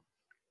don't know.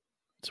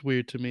 It's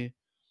weird to me.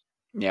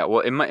 Yeah,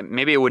 well,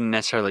 maybe it wouldn't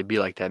necessarily be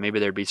like that. Maybe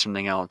there'd be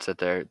something else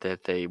that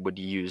they would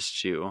use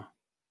to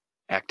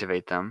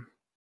activate them.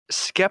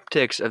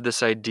 Skeptics of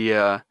this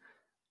idea,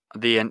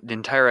 the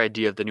entire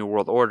idea of the New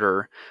World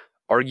Order,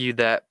 argue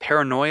that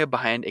paranoia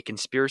behind a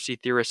conspiracy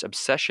theorist's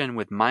obsession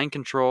with mind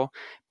control,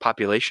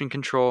 population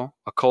control,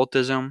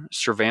 occultism,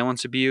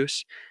 surveillance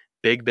abuse,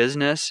 big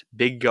business,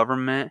 big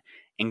government,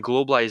 and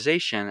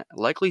globalization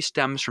likely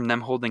stems from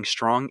them holding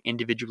strong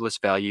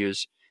individualist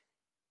values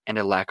and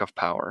a lack of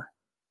power.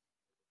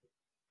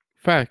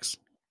 Facts.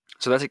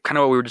 So that's kind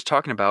of what we were just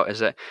talking about, is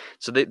that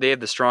so they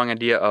have the strong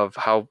idea of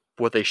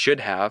what they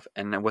should have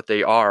and what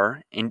they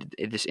are in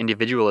this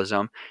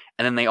individualism,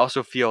 and then they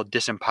also feel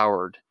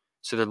disempowered.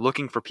 So they're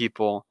looking for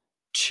people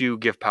to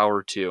give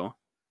power to.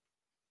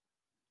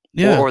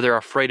 Yeah. Or they're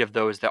afraid of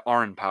those that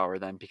are in power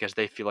then because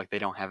they feel like they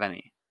don't have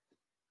any.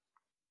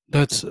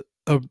 That's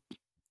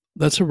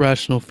a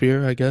rational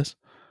fear, I guess.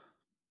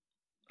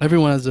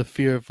 Everyone has a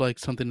fear of like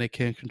something they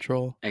can't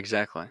control.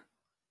 Exactly.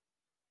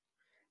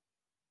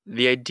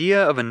 The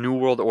idea of a New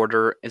World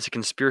Order is a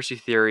conspiracy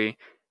theory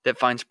that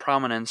finds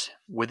prominence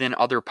within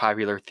other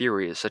popular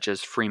theories such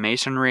as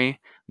Freemasonry,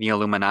 the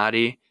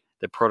Illuminati,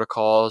 the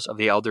Protocols of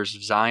the Elders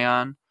of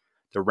Zion,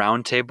 the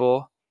Round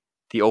Table,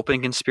 the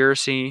Open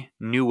Conspiracy,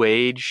 New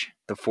Age,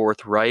 the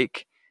Fourth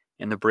Reich,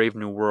 and the Brave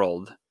New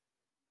World,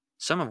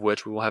 some of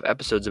which we will have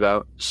episodes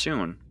about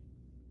soon.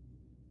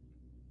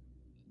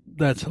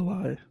 That's a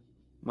lie.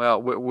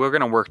 Well, we're going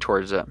to work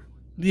towards it.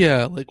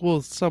 Yeah, like we'll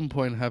at some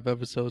point have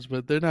episodes,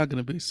 but they're not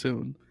going to be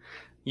soon.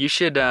 You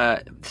should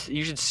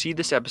see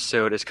this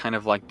episode as kind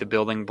of like the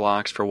building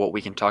blocks for what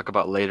we can talk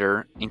about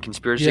later in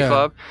Conspiracy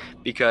Club,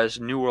 because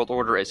New World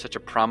Order is such a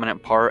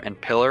prominent part and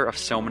pillar of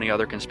so many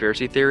other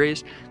conspiracy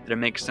theories that it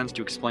makes sense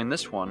to explain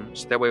this one.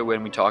 So that way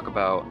when we talk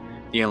about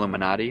the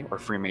Illuminati or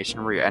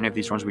Freemasonry or any of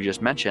these ones we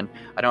just mentioned,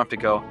 I don't have to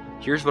go,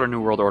 here's what a New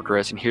World Order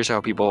is and here's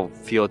how people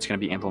feel it's going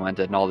to be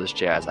implemented and all this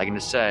jazz. I can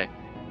just say,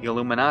 the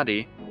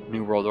Illuminati,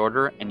 New World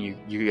Order, and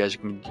you guys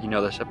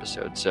know this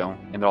episode, so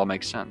it all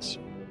makes sense.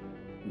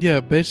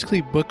 Yeah,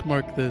 basically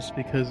bookmark this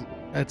because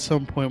at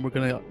some point we're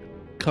going to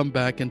come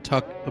back and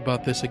talk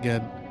about this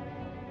again,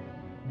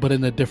 but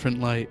in a different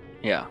light.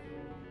 Yeah.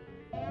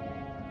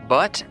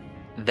 But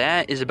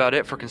that is about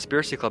it for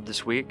Conspiracy Club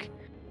this week.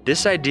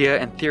 This idea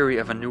and theory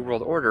of a New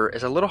World Order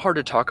is a little hard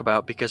to talk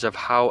about because of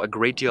how a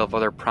great deal of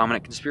other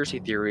prominent conspiracy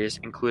theories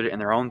include it in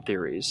their own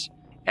theories.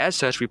 As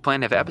such, we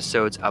plan to have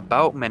episodes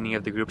about many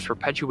of the groups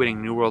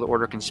perpetuating New World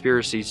Order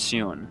conspiracies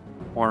soon.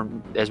 Or,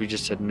 as we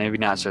just said, maybe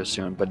not so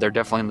soon, but they're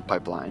definitely in the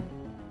pipeline.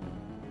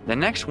 The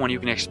next one you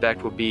can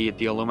expect will be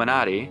the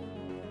Illuminati,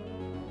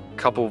 a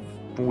couple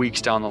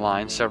weeks down the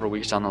line, several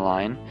weeks down the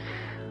line.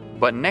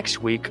 But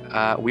next week,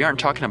 we aren't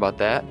talking about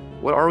that.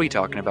 What are we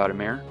talking about,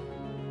 Amir?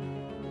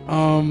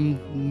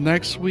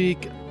 Next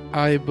week,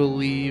 I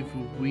believe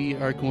we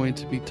are going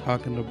to be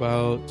talking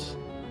about...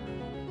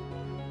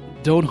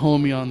 Don't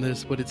hold me on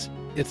this, but it's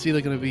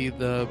either going to be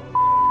the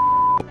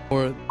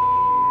or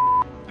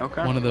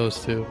one of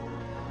those two.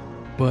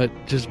 But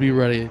just be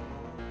ready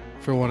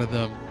for one of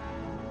them.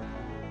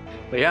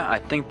 But yeah, I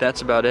think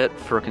that's about it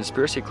for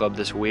Conspiracy Club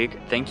this week.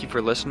 Thank you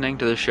for listening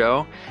to the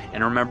show.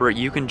 And remember,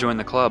 you can join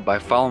the club by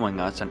following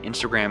us on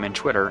Instagram and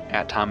Twitter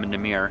at Tom and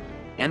Amir,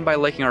 and by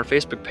liking our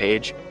Facebook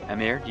page.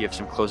 Amir, do you have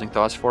some closing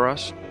thoughts for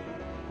us?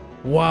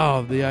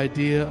 Wow, the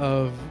idea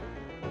of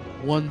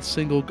one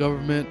single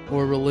government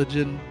or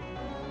religion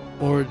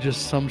or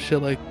just some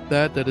shit like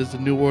that is the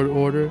New World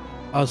Order,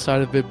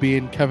 outside of it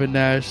being Kevin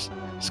Nash,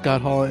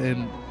 Scott Hall,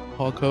 and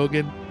Hulk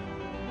Hogan,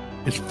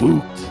 is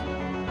fooked,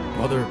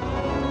 brother.